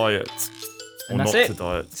 The diet. Or And that's not it. to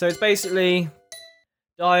diet. So it's basically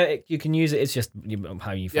diet. You can use it. It's just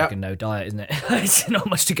how you fucking know diet, isn't it? It's not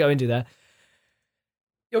much to go into there.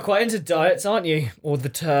 You're quite into diets, aren't you? Or the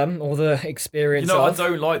term, or the experience. You know, of. I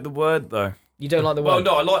don't like the word though. You don't like the Well, word.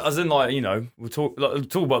 no, I like, as in like, you know, we'll talk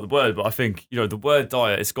about the word, but I think, you know, the word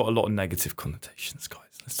diet, it's got a lot of negative connotations, guys.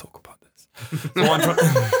 Let's talk about this. So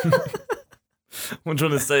what I'm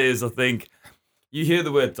trying to say is, I think you hear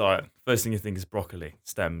the word diet, first thing you think is broccoli,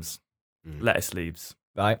 stems, lettuce leaves,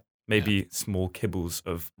 Right. maybe small kibbles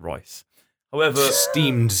of rice. However,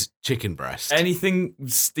 Steamed chicken breast. anything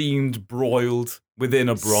steamed, broiled within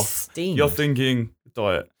a broth, Steamed. you're thinking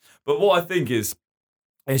diet. But what I think is,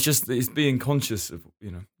 it's being conscious of,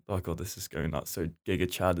 you know, oh God, this is going nuts. So Giga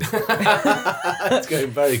Chad is. It's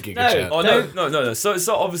going very giga No. chat. Oh no.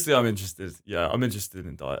 So obviously I'm interested. Yeah, I'm interested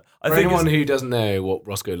in diet. I For think anyone it's- who doesn't know what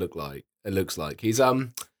Roscoe looks like, he's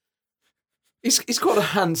quite a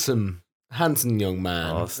handsome young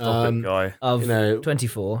man. Oh, stop it, guy. Of you know,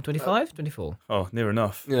 24, 25, 24. Oh, near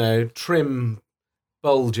enough. you know, trim,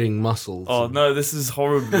 bulging muscles. Oh no, this is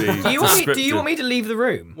horribly. Do you want me to leave the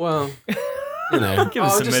room? Well, you know, Give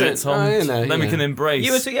us I'll a just minute, say- Tom. you know, then we yeah. can embrace.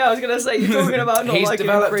 I was going to say, you're talking about not He's liking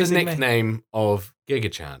developed a praising me. nickname of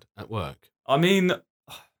Giga Chad at work. I mean,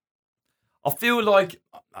 I feel like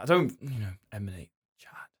I don't, you know, emanate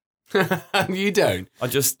Chad. You don't. I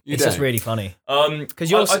just, It's just really funny. 'Cause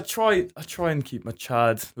you're I try and keep my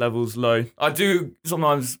Chad levels low. I do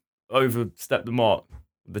sometimes overstep the mark.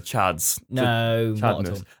 The Chads. No, not at all.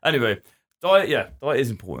 Chadness. Anyway, diet is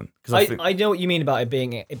important because I think I know what you mean about it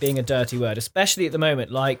being a dirty word, especially at the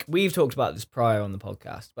moment. Like, we've talked about this prior on the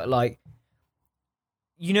podcast, but like,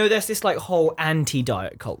 you know, there's this like whole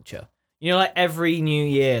anti-diet culture. You know, like every new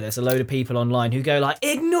year, there's a load of people online who go like,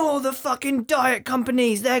 ignore the fucking diet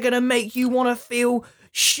companies. They're going to make you want to feel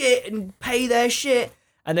shit and pay their shit.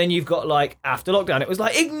 And then you've got like, after lockdown, it was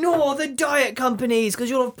like, ignore the diet companies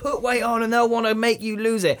because you'll have put weight on and they'll want to make you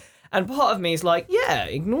lose it. And part of me is like, yeah,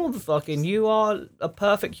 ignore the fucking, you are a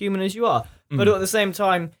perfect human as you are. But at the same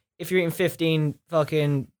time, if you're eating 15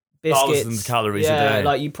 fucking biscuits, 1,000 calories a yeah, day.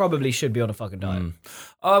 like you probably should be on a fucking diet.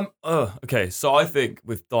 Okay, so I think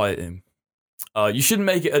with dieting, you shouldn't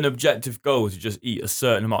make it an objective goal to just eat a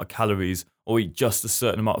certain amount of calories or eat just a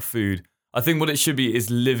certain amount of food. I think what it should be is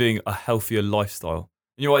living a healthier lifestyle.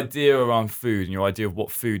 And your idea around food and your idea of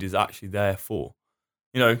what food is actually there for.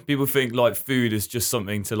 You know, people think like food is just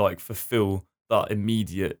something to like fulfill that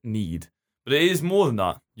immediate need. But it is more than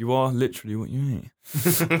that. You are literally what you eat.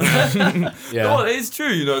 Yeah. No, it is true.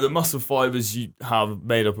 You know, the muscle fibers you have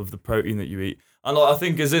made up of the protein that you eat. And like, I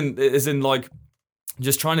think is in like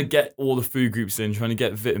just trying to get all the food groups in, trying to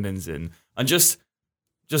get vitamins in, and just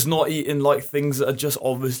not eating like things that are just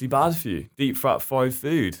obviously bad for you. Deep fat fried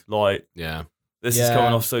food. Like, Yeah. this Yeah. is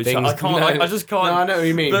coming off so Things- I can't. no, I just can't. No, I know what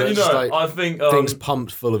you mean. But But you it's just know, like I think things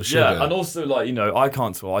pumped full of sugar. yeah, and also like, you know, I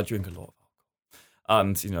can't talk. I drink a lot of alcohol,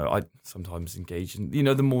 and you know, I sometimes engage in, you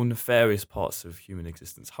know, the more nefarious parts of human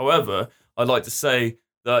existence. However, I'd like to say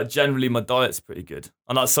that generally my diet's pretty good,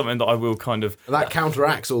 and that's something that I will kind of. And that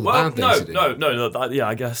counteracts all the Well, bad things you do. no. Yeah,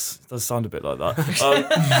 I guess it does sound a bit like that.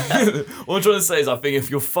 What I'm trying to say is, I think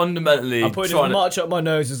if you're fundamentally I'm putting trying as much up my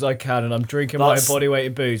nose as I can, and I'm drinking That's- my body weight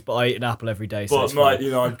in booze, but I eat an apple every day. So but it's like, fine.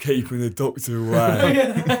 you know, I'm keeping the doctor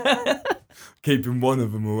away. Keeping one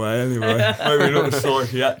of them away anyway. Maybe not a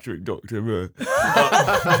psychiatric doctor, but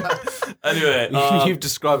anyway. You've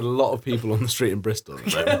described a lot of people on the street in Bristol.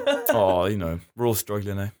 Oh, you know, we're all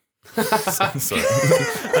struggling, eh? Sorry.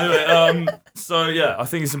 Anyway, so yeah, I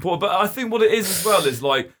think it's important. But I think what it is as well is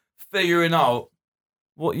like figuring out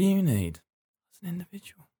what you need as an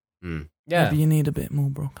individual. Yeah. Maybe you need a bit more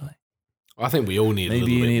broccoli. I think we all need a Maybe little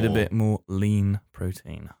you bit need more. a bit more lean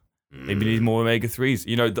protein. Maybe you need more omega-3s.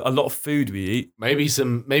 You know, a lot of food we eat. Maybe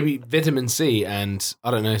vitamin C and,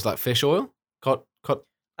 I don't know, it's like fish oil? Cod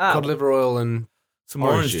liver oil and Some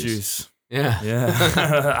Orange orange juice. juice. yeah.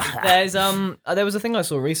 Yeah. There's there was a thing I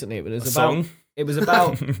saw recently. It was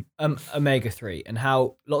about omega-3 and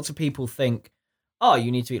how lots of people think, oh, you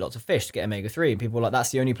need to eat lots of fish to get omega-3, and people are like,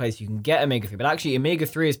 that's the only place you can get omega-3. But actually,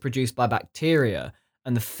 omega-3 is produced by bacteria,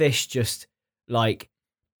 and the fish just like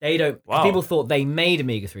they don't. Wow. People thought they made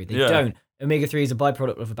omega-3. They Yeah. don't. omega-3 is a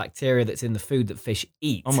byproduct of a bacteria that's in the food that fish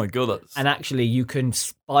eat. Oh my god, that's And actually, you can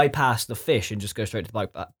bypass the fish and just go straight to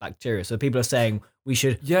the bacteria. So people are saying we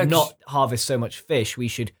should Yeah, 'cause- not harvest so much fish. We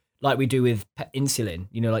should, like we do with insulin,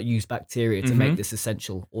 like use bacteria to make this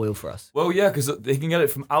essential oil for us. well, yeah, because they can get it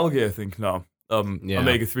from algae, I think now. Yeah.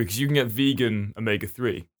 Omega-3, because you can get vegan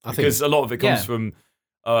omega-3 I think- because a lot of it comes Yeah. from.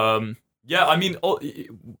 I mean,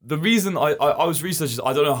 the reason I was researching,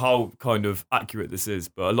 I don't know how kind of accurate this is,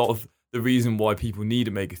 but a lot of the reason why people need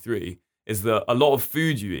omega-3 is that a lot of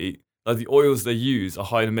food you eat, like the oils they use, are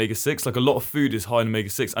high in omega-6. Like a lot of food is high in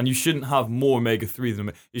omega-6, and you shouldn't have more omega-3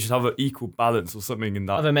 than you should have an equal balance or something in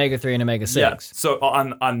that. Of omega-3 and omega-6. Yeah. So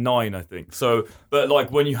and 9, I think. So, but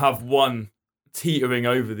like when you have one teetering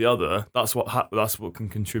over the other, that's what can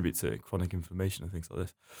contribute to chronic inflammation and things like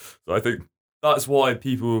this. So I think that's why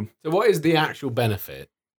people. So what is the actual benefit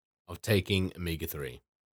of taking omega-3?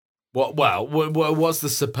 What's the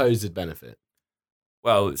supposed benefit?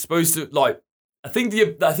 Well, it's supposed to like. I think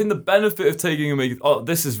the benefit of taking omega. Oh,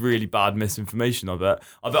 this is really bad misinformation. I bet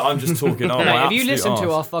I'm just talking. Oh, Mate, my if you absolute listen to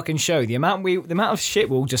arse. our fucking show, the amount of shit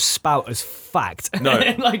we'll just spout as fact. No.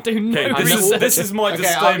 like do no Okay, research. this is my Okay,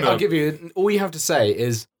 disclaimer. I'll give you. All you have to say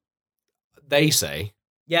is, they say.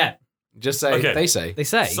 Yeah, Just say Okay. they say. they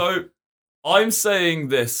say. So, I'm saying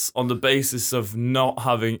this on the basis of not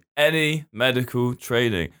having any medical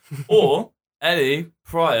training or any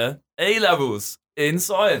prior A levels in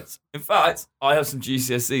science. In fact, I have some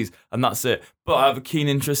GCSEs and that's it. But I have a keen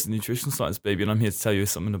interest in nutrition science, baby, and I'm here to tell you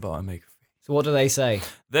something about omega-3. So what do they say?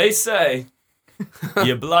 They say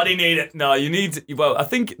you bloody need it. No, you need. Well, I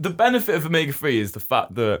think the benefit of omega-3 is the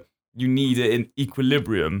fact that you need it in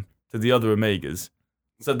equilibrium to the other omegas.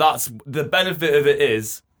 So that's the benefit of it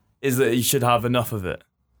is that you should have enough of it.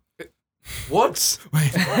 What?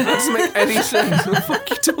 Wait, that doesn't make any sense. What the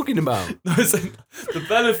fuck are you talking about? No, so the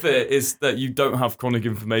benefit is that you don't have chronic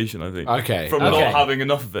inflammation, I think. Okay. From Okay. not having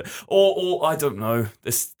enough of it. Or I don't know.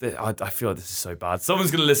 I feel like this is so bad.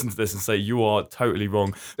 Someone's going to listen to this and say, you are totally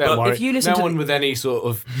wrong. Don't But worry. if you listen no to one with any sort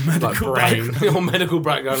of Medical brain or medical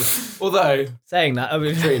background. Although, Saying that, I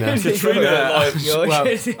mean, Katrina, like, You're- well,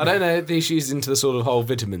 I don't know if she's into the sort of whole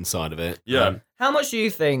vitamin side of it. Yeah. How much do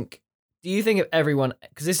you think of everyone?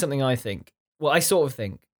 Because this is something I think. Well, I sort of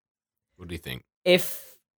think What do you think?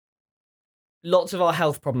 if lots of our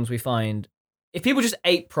health problems we find, if people just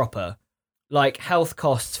ate proper, like health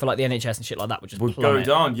costs for like the NHS and shit like that would just Would go plummet.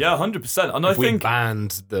 down. Yeah, 100%. And I If we think,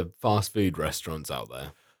 banned the fast food restaurants out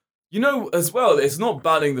there. you know, as well, it's not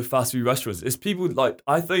banning the fast food restaurants. It's people like,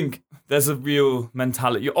 I think there's a real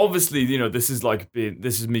mentality. Obviously, you know, this is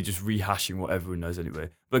me just rehashing what everyone knows anyway.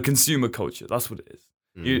 But consumer culture, that's what it is.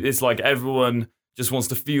 It's like everyone just wants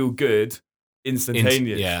to feel good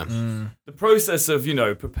instantaneous. Yeah. The process of, you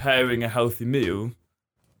know, preparing a healthy meal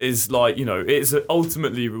is like, you know, it's an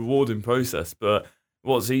ultimately rewarding process. But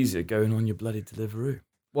what's easier, going on your bloody Deliveroo?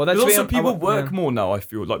 Well, But that's also people work more now, I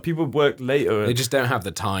feel. Like people work later. They just don't have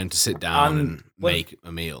the time to sit down and make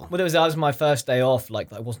a meal. Well, that was my first day off. Like,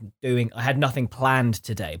 I had nothing planned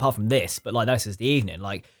today apart from this. But like, this is the evening.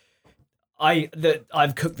 Like,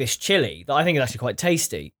 I've cooked this chili that I think is actually quite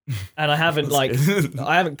tasty, and I haven't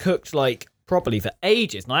I haven't cooked like properly for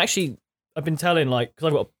ages. And I've been telling like because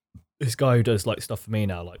I've got this guy who does like stuff for me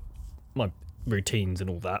now, like my routines and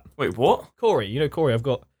all that. Wait, what? Corey, you know Corey.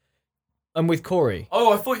 I'm with Corey.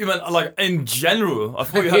 Oh, I thought you meant like in general. I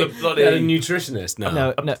thought you had a bloody a nutritionist now.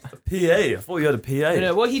 No. PA. I thought you had a PA.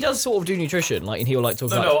 No, well, he does sort of do nutrition, like, and he'll like talk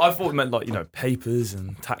about. No, I thought it meant like, you know, papers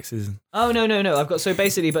and taxes. Oh no! I've got so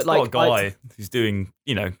basically, but like Got a guy who's doing,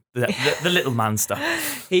 you know, the little man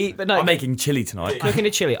stuff. I'm making chili tonight. cooking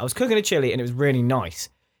a chili. I was cooking a chili, and it was really nice.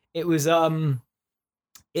 It was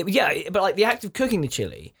but like the act of cooking the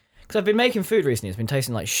chili, because I've been making food recently, it's been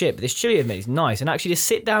tasting like shit. But this chili I've made is nice, and actually just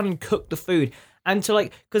sit down and cook the food, and to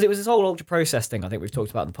like, because it was this whole ultra processed thing I think we've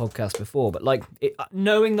talked about in the podcast before. But like,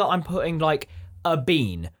 knowing that I'm putting like a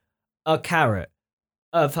bean, a carrot,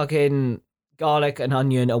 a fucking garlic, an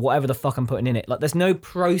onion, or whatever the fuck I'm putting in it. Like, there's no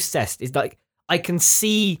processed. It's like I can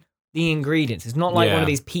see the ingredients. It's not like one of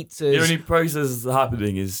these pizzas. The only process that's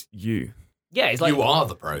happening is you. Yeah, it's like you are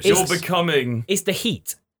the process. You're becoming. it's the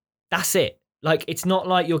heat. That's it. Like, it's not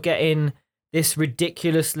like you're getting this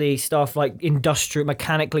ridiculously stuff like industrial,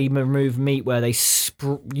 mechanically removed meat where they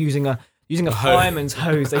using a fireman's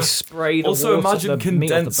hose, they spray the Also, water imagine the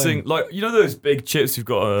meat off the condensing, bone. like, you know those big chips you've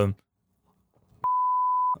got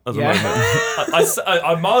at the Yeah. moment?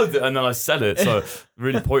 I mouthed it and then I said it, so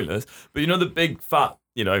really pointless. But you know the big fat,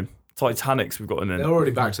 you know, Titanics we've got in They're there?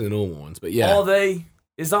 already back to the normal ones, but yeah. Are they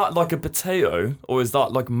is that like a potato or is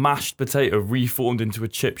that like mashed potato reformed into a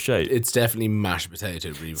chip shape? It's definitely mashed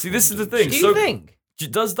potato. See, this is the thing. Do So you think?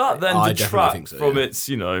 does that then I definitely detract think so, from yeah. its,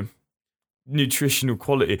 nutritional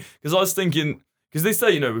quality? Because I was thinking, because they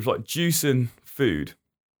say, with like juice in food,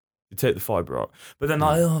 you take the fibre out, but then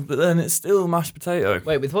but then it's still mashed potato.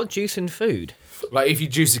 Wait, with what juice and food? Like if you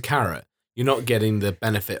juice a carrot, you're not getting the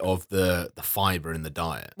benefit of the fibre in the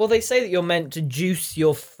diet. Well, they say that you're meant to juice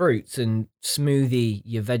your fruits and smoothie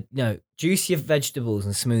your juice your vegetables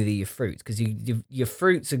and smoothie your fruits because your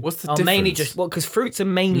fruits are, What's the are mainly difference? just because fruits are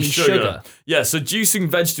mainly sugar. Yeah, so juicing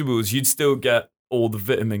vegetables, you'd still get all the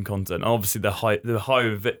vitamin content. Obviously, they're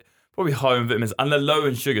probably higher in vitamins, and they're low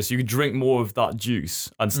in sugar, so you could drink more of that juice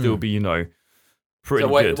and still be, pretty So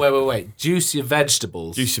wait, good. wait. Juice your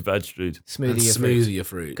vegetables. Juice your veg, dude. and Smoothie your fruits. smoothie your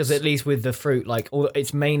fruits. Because at least with the fruit,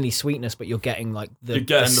 it's mainly sweetness, but you're getting like the You're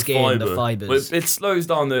getting skin, the the fibre. fibers. But it slows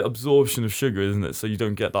down the absorption of sugar, isn't it? So you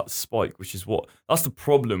don't get that spike, which is that's the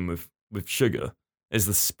problem with sugar, is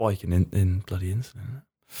the spike in bloody insulin.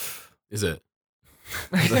 Is it?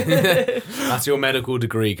 That's your medical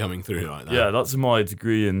degree coming through like that. Yeah, that's my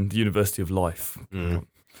degree in the University of Life. Mm.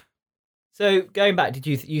 So going back,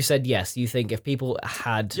 you said yes? You think if people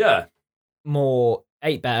had Yeah,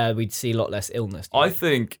 ate better, we'd see a lot less illness? do you I think?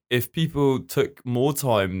 think if people took more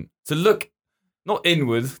time to look, not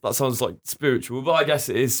inward, that sounds like spiritual, but I guess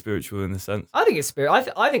it is spiritual in a sense. I think it's spirit.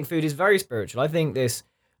 I think food is very spiritual. I think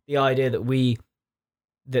the idea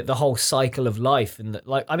that the whole cycle of life and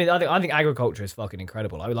I think agriculture is fucking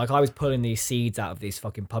incredible. I was pulling these seeds out of these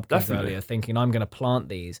fucking pumpkins Definitely. earlier, thinking I'm gonna plant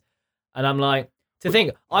these, and I'm like, to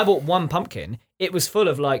think I bought one pumpkin, it was full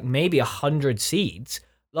of like maybe 100 seeds.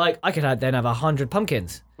 Like I could then have 100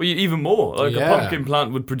 pumpkins. Well, even more. Like Yeah. a pumpkin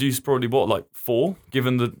plant would produce probably like 4,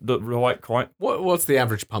 given the right kind. What's the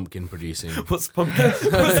average pumpkin producing? What's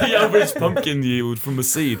the average pumpkin yield from a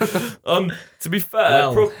seed? To be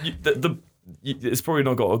fair, Well- it's probably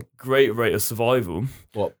not got a great rate of survival.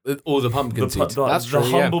 What? All the pumpkin seeds. That's the true.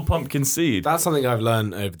 Yeah. humble pumpkin seed. That's something I've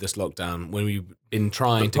learned over this lockdown when we've been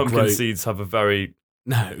trying But to pumpkin grow. seeds have a very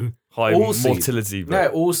No, high All seeds. mortality no, rate.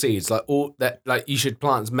 all seeds. Like you should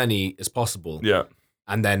plant as many as possible, Yeah.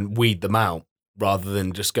 and then weed them out rather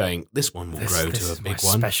than just going. This one will grow to a big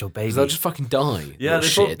one. special baby. 'Cause they'll just fucking die. Yeah,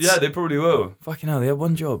 little they shits. they probably will. Fucking hell, they have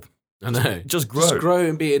one job. I know. Just grow. Just grow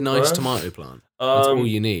and be a nice Grow. tomato plant. That's all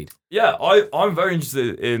you need. Yeah, I'm very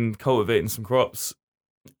interested in cultivating some crops.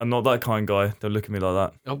 I'm not that kind of guy. Don't look at me like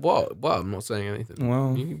that. Oh, what? What? I'm not saying anything.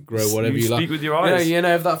 Well, You can grow whatever you speak like. with your Yeah, eyes.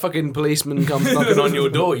 if that fucking policeman comes knocking on your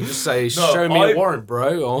door, you just say, No, "Show me I- a warrant,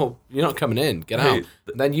 bro," or "You're not coming in. Get Hey, out."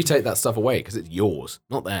 Then you take that stuff away because it's yours,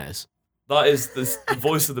 not theirs. That is the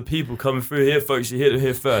voice of the people coming through here, folks. You hear it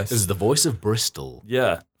here first. This is the voice of Bristol.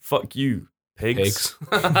 Yeah, fuck you, pigs.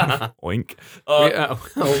 Pigs. Oink. Yeah.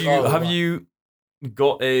 Have you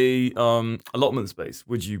got a allotment space?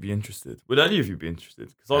 Would you be interested? Would any of you be interested?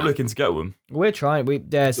 Because I'm looking to get one. We're trying.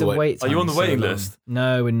 There's a Wait, wait. are you time on the so waiting long. list?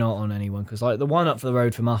 No, we're not on anyone because like the one up for the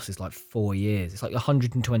road from us is like 4 years. It's like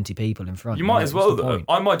 120 people in front. You might Like, as what's well the though. point?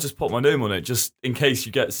 I might just pop my name on it just in case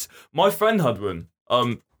you get. My friend had one.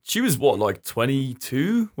 She was like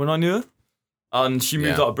 22 when I knew her, and she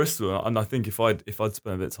moved Yeah. out of Bristol. And I think if I'd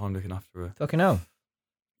spent a bit of time looking after her, Fucking hell.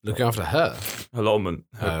 Looking after her. her allotment,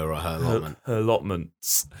 Oh, right, her allotment. her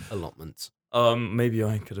allotments. Allotments. Maybe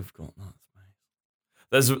I could have got that.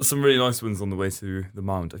 There's some really nice ones on the way to the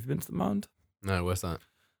Mound. Have you been to the Mound? No, where's that?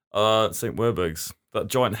 St. Werburgh's, that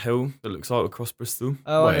giant hill that looks out across Bristol.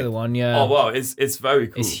 Oh, I Wait. know the one. Yeah. Oh wow, it's very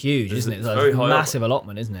cool. It's huge, isn't it? It's It's very a high up. massive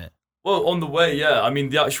allotment, isn't it? Well, on the way, yeah. I mean,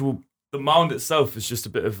 the mound itself is just a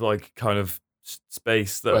bit of like kind of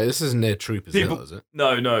space that. Wait, this is near Troopers People- Hill, is it?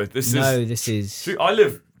 No, this No, is. this is I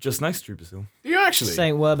live just next to Troopers Hill. Do you actually?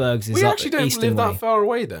 St. Werburgh's is We up actually don't Eastern live way. that far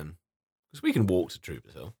away then. Because we can walk to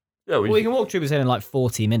Troopers Hill. Yeah, Well, we can walk Troopers Hill in like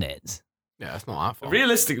 40 minutes. Yeah, that's not that far.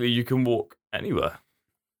 realistically, you can walk anywhere.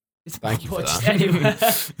 It's Thank you for just that. Anywhere.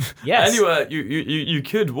 Yes. Anywhere you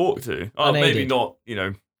could walk to. Oh, maybe Unaided. not.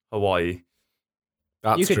 Hawaii.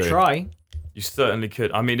 That's you could true. try. You certainly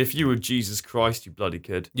could. I mean, if you were Jesus Christ, you bloody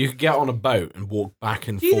could. You could get on a boat and walk back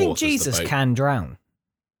and Do you forth. think as the Jesus boat- can drown?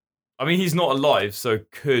 I mean, he's not alive, so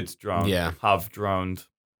could drown. Yeah. Have drowned.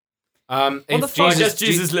 What the If fuck? I guess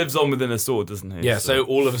Jesus lives on within a sword, doesn't he? Yeah, so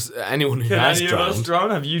all of us, anyone who Can has any of us drowned, drown?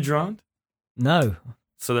 Have you drowned? No.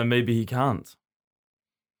 So then maybe he can't.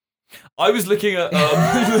 I was looking at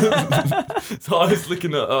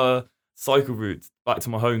cycle routes back to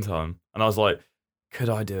my hometown, and I was like, could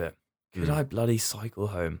I do it? Could I bloody cycle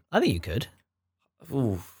home? I think you could.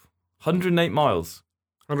 Ooh, 108 miles,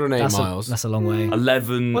 108 That's miles. that's a long way.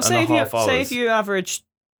 11 Well, and a half hours. say if you average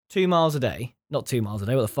 2 miles a day, Not 2 miles a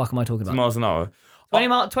day. What the fuck am I talking 2 about? miles an hour.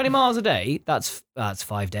 20 miles a day. That's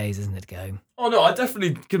 5 days, isn't it? To go. Oh no, I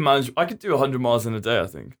definitely could manage. I could do 100 miles in a day. I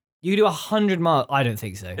think You do 100 miles. I don't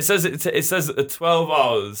think so. it says 12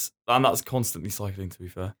 hours, and that's constantly cycling. To be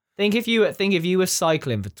fair, Think if you were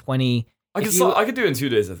cycling for 20. I If you- could do it in 2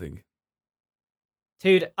 days. I think.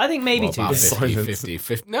 I think maybe What 2 about days.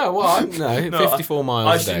 50. No, well, no, 54 miles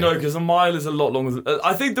a Actually, day. no, because a mile is a lot longer.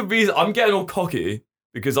 I think the reason I'm getting all cocky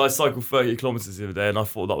because I cycled 30 kilometers the other day, and I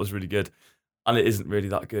thought that was really good, and it isn't really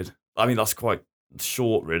that good. I mean, that's quite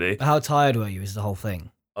short, really. How tired were you? Is the whole thing.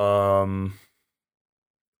 I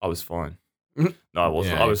was fine. No, I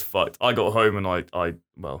wasn't. Yeah. I was fucked. I got home and I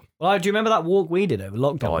Well, do you remember that walk we did over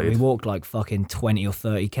lockdown? Died. We walked like fucking 20 or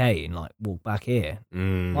 30k and like walked back here.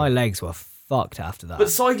 Mm. My legs were fucked after that. But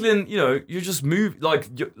cycling, you just move like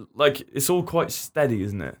it's all quite steady,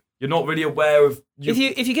 isn't it? You're not really aware of.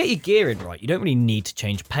 if you get your gear in right, you don't really need to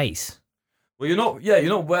change pace. Well, you're not. Yeah, you're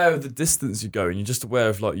not aware of the distance you're going. You're just aware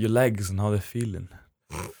of like your legs and how they're feeling.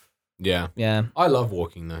 Yeah. Yeah. I love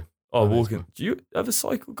walking, though. Oh, That is walking. fun. Do you ever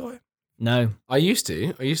cycle, guy? No. I used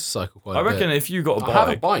to cycle quite I a bit. reckon if you got a I have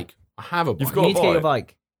a bike, bike. I have a bike. You've You got need to get your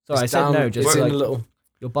bike. Sorry, It's I said down- no. Just it's in like a little...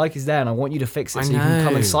 your bike is there, and I want you to fix it I so you can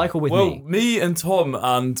come and know. cycle with well, me. me and Tom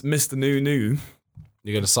and Mr. New,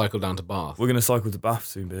 You're going to cycle down to Bath. we're gonna cycle to Bath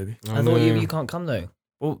soon, baby. I thought you can't come though.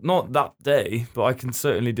 Well, not that day, but I can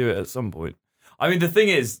certainly do it at some point. I mean, the thing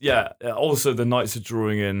is, yeah, also the nights are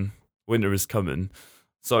drawing in, winter is coming.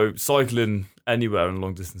 So cycling anywhere in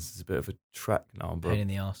long distance is a bit of a trek now. But Pain in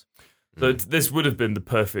the ass. so this would have been the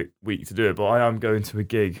perfect week to do it, but I am going to a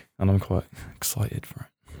gig and I'm quite excited for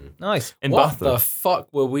it. Nice In What Bath. the fuck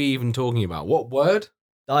were we even talking about? What word?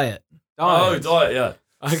 diet. Diet, yeah.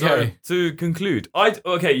 Okay. So, to conclude,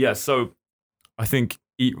 so I think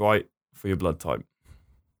eat right for your blood type.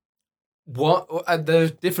 What?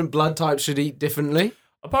 The different blood types should eat differently?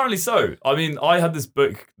 Apparently so. I mean, I had this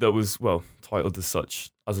book that was, well, titled as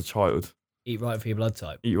such as a child. Eat right for your blood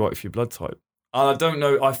type. Eat right for your blood type. And I don't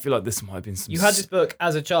know, I feel like this might have been some... You had this book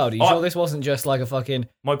as a child. Are you I- sure this wasn't just like a fucking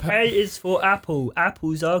My A is for apple.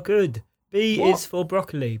 Apples are good. B What? is for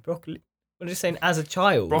broccoli. Broccoli. I'm just saying, as a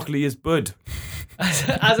child. broccoli is bud.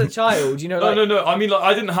 as a child, you know, like No. I mean, like,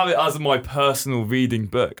 I didn't have it as my personal reading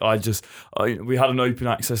book. We had an open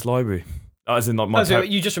access library. As in, like, my... Oh, so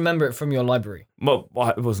you just remember it from your library. Well,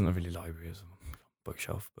 it wasn't a really library, it was a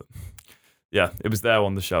bookshelf, but yeah, it was there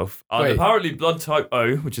on the shelf. And Wait. apparently blood type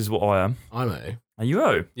O, which is what I am. I'm O. Are you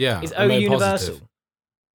O? Yeah. Is O I'm O universal?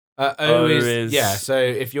 positive. O O is... is- Yeah, so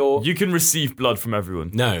if you're... You can receive blood from everyone,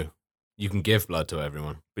 No. You can give blood to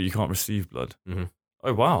everyone. but you can't receive blood. Mhm.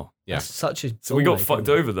 Oh, wow. Yeah. That's such a. So we got ball ache, fucked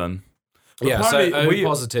isn't it? over then. Yeah, so Apparently O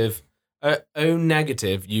positive... O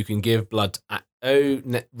negative, you can give blood...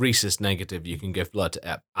 Rhesus negative, you can give blood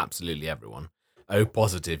to absolutely everyone. O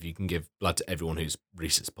positive, you can give blood to everyone who's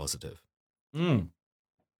Rhesus positive.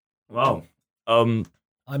 Wow. I'm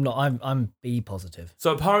not. I'm B positive.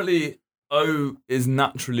 So apparently O is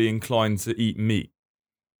naturally inclined to eat meat.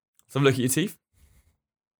 So look at your teeth.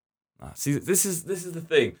 See, this is the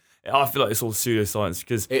thing. I feel like it's all pseudoscience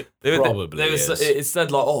because It They were- probably they were- is. It said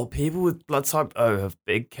like, oh, people with blood type O have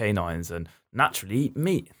big canines and naturally eat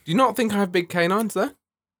meat. Do you not think I have big canines there?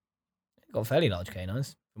 Got fairly large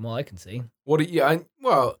canines, from what I can see. What do you...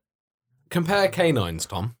 well, compare canines,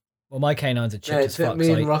 Tom. Well, my canines are chipped as fuck. me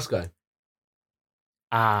so and Roscoe.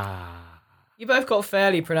 you both got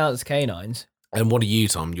fairly pronounced canines. And what are you,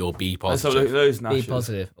 Tom? You're B Let's have a look at positive. those B nashes.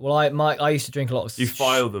 positive. Well, I used to drink a lot of. You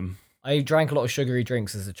file them. I drank a lot of sugary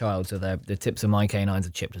drinks as a child, so the tips of my canines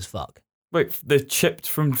are chipped as fuck. Wait, they're chipped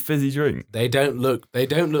from fizzy drink. They don't look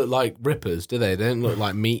like rippers, do they? They don't look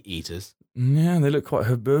like meat eaters. Yeah, they look quite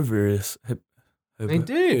herbivorous. They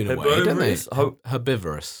do in a way, don't they? Herbivorous? Ho-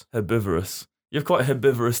 Herbivorous. Herbivorous. You have quite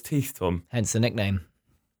herbivorous teeth, Tom. Hence the nickname.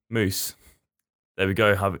 Moose. There we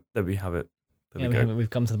go. There we have it. There Yeah, we go. we've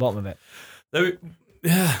come to the bottom of it. It's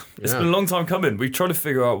Yeah. been a long time coming. We've tried to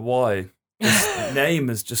figure out why this name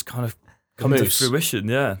has just kind of come to Moose. fruition.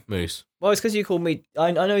 Yeah. Moose. Well, it's because you called me.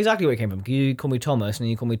 I know exactly where it came from. You called me Thomas, and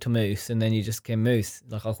then you called me Tomoose, and then you just came Moose.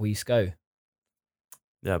 Like I'll call you Sko.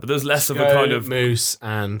 Yeah, but there's less of a Go, kind of moose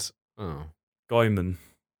and guyman.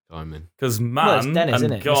 Guyman. Because Well, man it's Dennis, and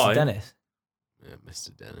isn't it? guy. Mr. Dennis. Yeah,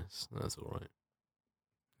 Mr. Dennis. That's all right.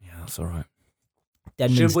 Yeah, that's all right.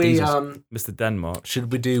 Denman's Should we Diesels. Mr. Denmark.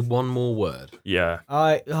 should we do one more word? Yeah.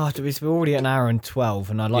 We're already at an hour and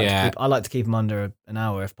 12, and I like to keep them under an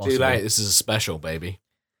hour if possible. Too late. This is a special, baby.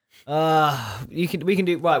 We can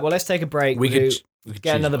do right. Well, let's take a break. We We'll could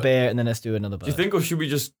get choose another a word. beer, and then let's do another. Do you think, or should we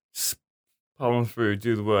just power on through,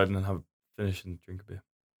 do the word, and then finish and drink a beer?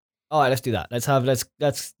 All right, let's do that.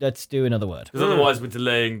 Let's do another word. Because otherwise we're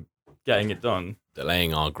delaying getting it done.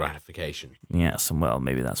 Delaying our gratification. Yes, and well,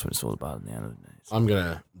 maybe that's what it's all about at the end of the day.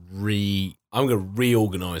 I'm gonna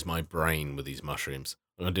reorganize my brain with these mushrooms.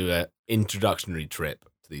 I'm gonna do an introductory trip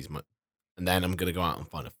to these, and then I'm gonna go out and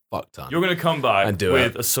find a fuck ton. You're going to come back And do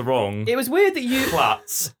with it. a sarong, It was weird that you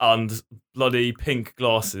plats, and bloody pink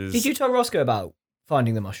glasses. did you tell Roscoe about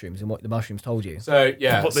finding the mushrooms and what the mushrooms told you? So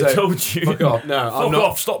yeah, What so, they told you? Fuck off! No, Fuck I'm not.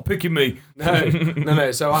 off! Stop picking me.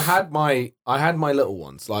 No. So I had my little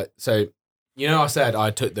ones. Like, so you know, I said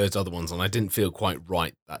I took those other ones and I didn't feel quite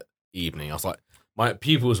right that evening. I was like, my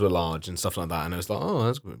pupils were large and stuff like that, and I was like, oh,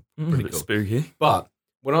 that's pretty a bit cool. spooky. But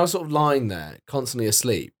when I was sort of lying there, constantly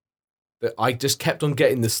asleep, that I just kept on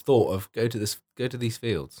getting this thought of go to these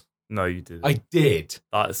fields. No, you didn't. I did.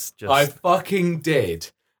 That's just. I fucking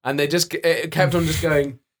did. And it kept on just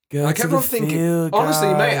going. Go I to kept the on thinking, field, honestly,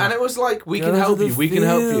 guy. mate, and it was like, we Go can to help the you, we can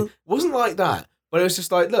help you. field. It wasn't like that, but it was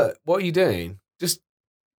just like, look, what are you doing? Just,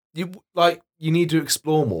 you need to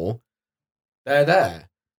explore more. They're there.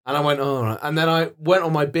 And I went, all right. And then I went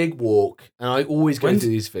on my big walk, and I always go When- to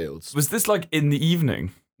these fields. Was this like in the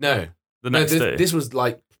evening? No. The next day? This was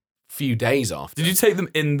like a few days after. Did you take them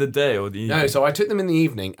in the day or the evening? No, so I took them in the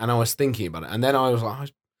evening, and I was thinking about it. And then I was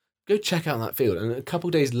like, go check out that field. And a couple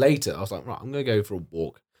of days later, I was like, right, I'm going to go for a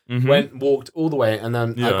walk. Mhm. Walked all the way, and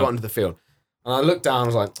then I Yeah. got into the field. And I looked down, I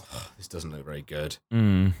was like, this doesn't look very good.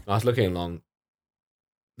 Mm. I was looking along,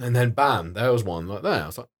 and then bam, there was one right there. I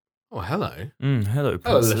was like, oh, hello. Hello, Hello,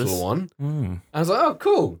 princess. little one. Mm. I was like, oh,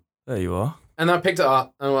 cool. There you are. And I picked it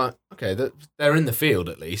up, and I'm like, okay, they're in the field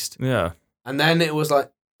at least. Yeah. And then it was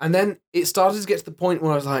like, and then it started to get to the point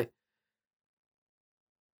where I was like,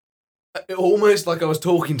 almost like I was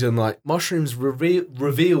talking to them, like, mushrooms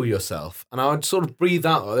reveal yourself. And I would sort of breathe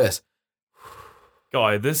out like this.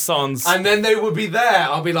 Guy, this sounds. And then they would be there.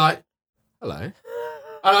 I'll be like, hello.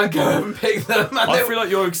 And I'd go and pick them. And I feel like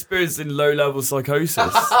you're experiencing low-level psychosis.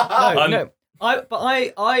 No.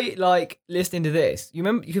 I like listening to this. You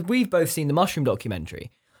remember, because we've both seen the mushroom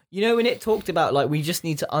documentary. You know, when it talked about like we just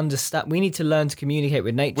need to understand, we need to learn to communicate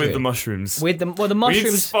with nature. With the mushrooms. With the We need to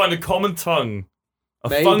mushrooms. find a common tongue. A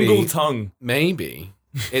Maybe. fungal tongue. Maybe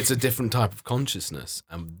it's a different type of consciousness,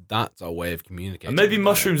 and that's our way of communicating. And maybe with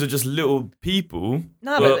mushrooms are just little people.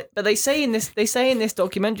 No, but they say in this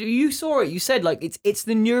documentary, you saw it. You said like it's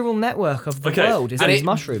the neural network of the Okay, world is and these it-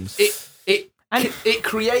 mushrooms. It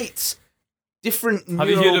creates different Have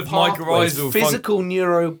you heard neural of pathways, mycorrhizal physical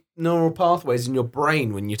neural pathways in your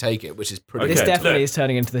brain when you take it, which is pretty. Okay, this good. definitely look. is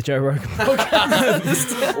turning into the Joe Rogan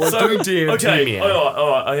podcast. Okay,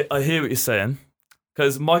 all right. I hear what you're saying.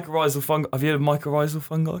 Because mycorrhizal fungi. Have you heard of mycorrhizal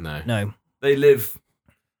fungi? No. No, They live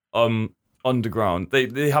underground.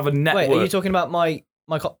 They have a network. wait, are you talking about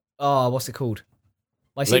what's it called?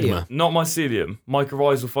 Mycelium. Ligma. Not mycelium.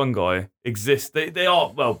 Mycorrhizal fungi exist. They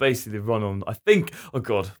are, well, basically run on, I think, oh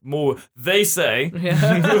God, more, they say.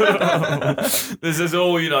 Yeah. This is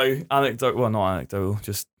all, anecdotal. Well, not anecdotal,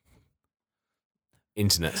 just,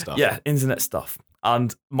 Internet stuff. yeah, internet stuff.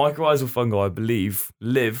 And mycorrhizal fungi, I believe,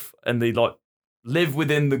 live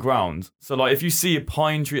within the ground. So, like, if you see a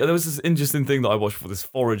pine tree, there was this interesting thing that I watched for this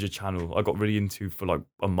Forager channel I got really into for like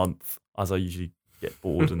a month, as I usually get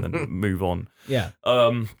bored and then move on. Yeah.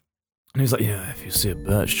 And he was like, if you see a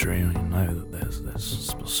birch tree, you know that there's a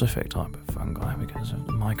specific type of fungi because of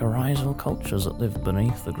the mycorrhizal cultures that live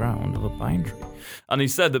beneath the ground of a pine tree. And he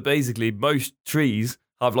said that basically most trees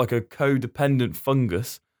have like a codependent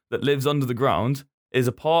fungus that lives under the ground, is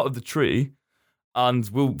a part of the tree, and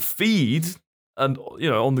will feed and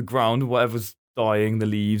on the ground whatever's dying, the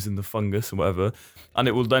leaves and the fungus and whatever, and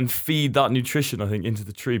it will then feed that nutrition, I think, into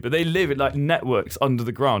the tree. But they live in like networks under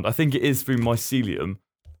the ground. I think it is through mycelium.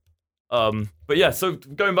 But yeah, so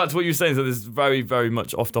going back to what you were saying, so this is very, very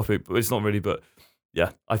much off topic, but it's not really. But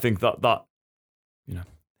yeah, I think that they're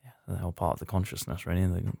all part of the consciousness,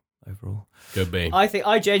 really, overall. Could be.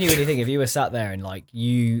 I genuinely think if you were sat there and like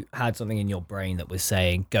you had something in your brain that was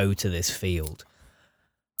saying go to this field,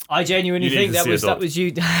 I genuinely You think need to see a that was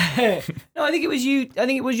you. No, I think it was you. I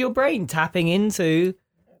think it was your brain tapping into.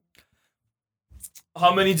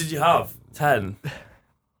 How many did you have? 10.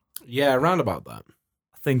 Yeah, around about that.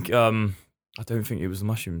 I think. I don't think it was the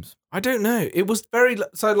mushrooms. I don't know. It was very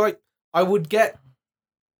so like I would get,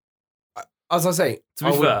 as I say, To be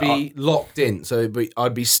I would fair, be locked in. So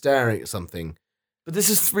I'd be staring at something. But this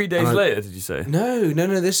is 3 days And later. Did you say? No.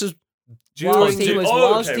 This is Whilst during he was,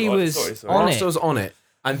 Oh, whilst okay, he right, was sorry. on whilst I it. was on it,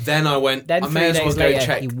 and then I went. Then I 3 may as well days go later,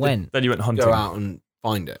 check. he went. Then you went hunting. Go out and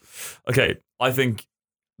find it. Okay, I think.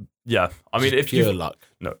 Yeah, I mean, if Pure you luck.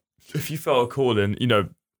 if you felt a calling,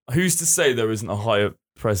 who's to say there isn't a higher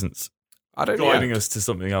presence I don't guiding us to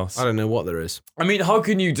something else? I don't know what there is. I mean, how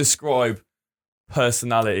can you describe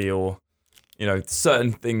personality or,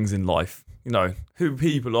 certain things in life? Who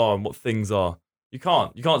people are and what things are. You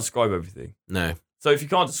can't describe everything. No. So if you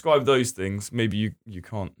can't describe those things, maybe you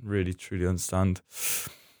can't really truly understand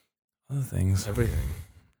other things. Everything.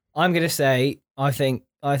 I'm going to say, I think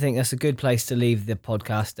that's a good place to leave the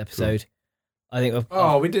podcast episode. I think.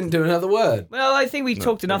 We didn't do another word. Well, I think we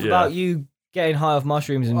talked enough yeah. about you getting high off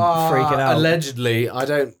mushrooms and freaking out. Allegedly,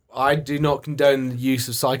 I do not condone the use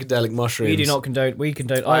of psychedelic mushrooms. We do not condone. We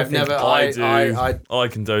condone. I've think- never. I do. I I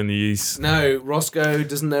condone the use. no. Roscoe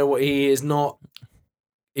doesn't know what he is not.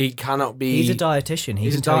 He cannot be. He's a dietitian. He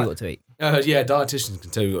He's can a tell you di- what to eat. Yeah, dietitians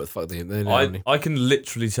can tell you what the fuck they know. I can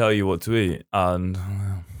literally tell you what to eat, and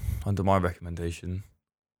under my recommendation.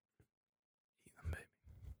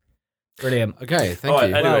 Brilliant. Okay, thank All right,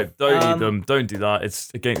 you. anyway, Well, don't eat them. Don't do that.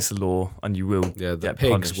 It's against the law, and you will Yeah, the get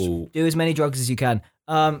pigs punished. will. Do as many drugs as you can.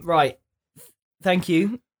 Right. Thank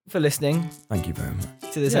you for listening Thank you very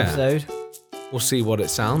much. to this Yeah. episode. We'll see what it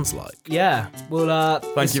sounds like. Yeah. We'll.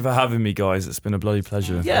 Thank you for having me, guys. It's been a bloody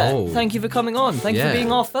pleasure. Yeah. Oh. Thank you for coming on. Thank you Yeah. for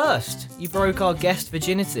being our first. You broke our guest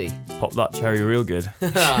virginity. Pop that cherry real good.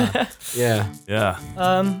 Yeah. Yeah.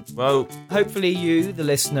 Well, Hopefully you, the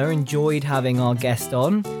listener, enjoyed having our guest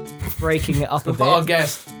on, breaking it up a bit. Our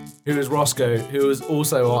guest, who is Roscoe, who is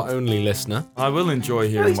also our only listener. I will enjoy No,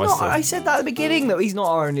 hearing he's not. myself. I said that at the beginning that he's not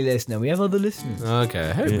our only listener. We have other listeners. Okay,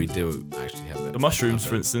 I hope Yeah. we do actually have it. The mushrooms,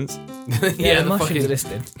 for instance. Yeah, the the mushrooms fucking are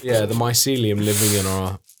listening. yeah, the mycelium living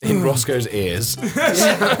in Roscoe's ears.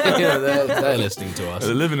 Yeah, they're listening to us.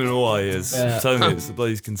 They're living in all our ears. Yeah. I'm telling you, it's a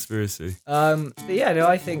bloody conspiracy. But yeah, no,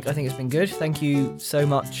 I think it's been good. Thank you so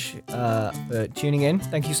much for tuning in.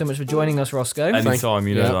 Thank you so much for joining us, Roscoe. Anytime,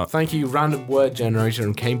 you know Yeah, that. Thank you, Random Word Generator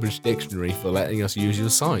and Cambridge Dictionary, for letting us use your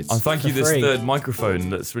sites And thank For you, this free. third microphone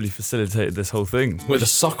that's really facilitated this whole thing. with a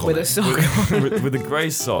sock on With it. a sock on. with a grey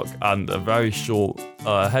sock and a very short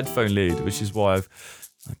headphone lead, which is why I've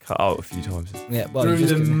cut out a few times. Yeah, well, Through you're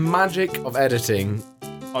just the gonna- magic of editing,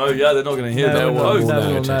 Oh yeah, they're not going to hear No that. one Oh, will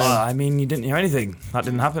no, notice. no. I mean, you didn't hear anything. That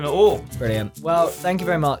didn't happen at all. Brilliant. Well, thank you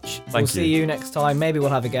very much. We'll Thank see you. you next time. Maybe we'll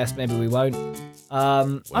have a guest. Maybe we won't. I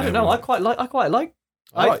don't know. Whatever. I quite like.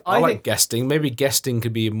 I like think. guesting. Maybe guesting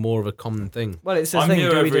could be more of a common thing. Well, it's the I'm thing.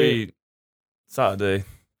 here Do we do? every Saturday.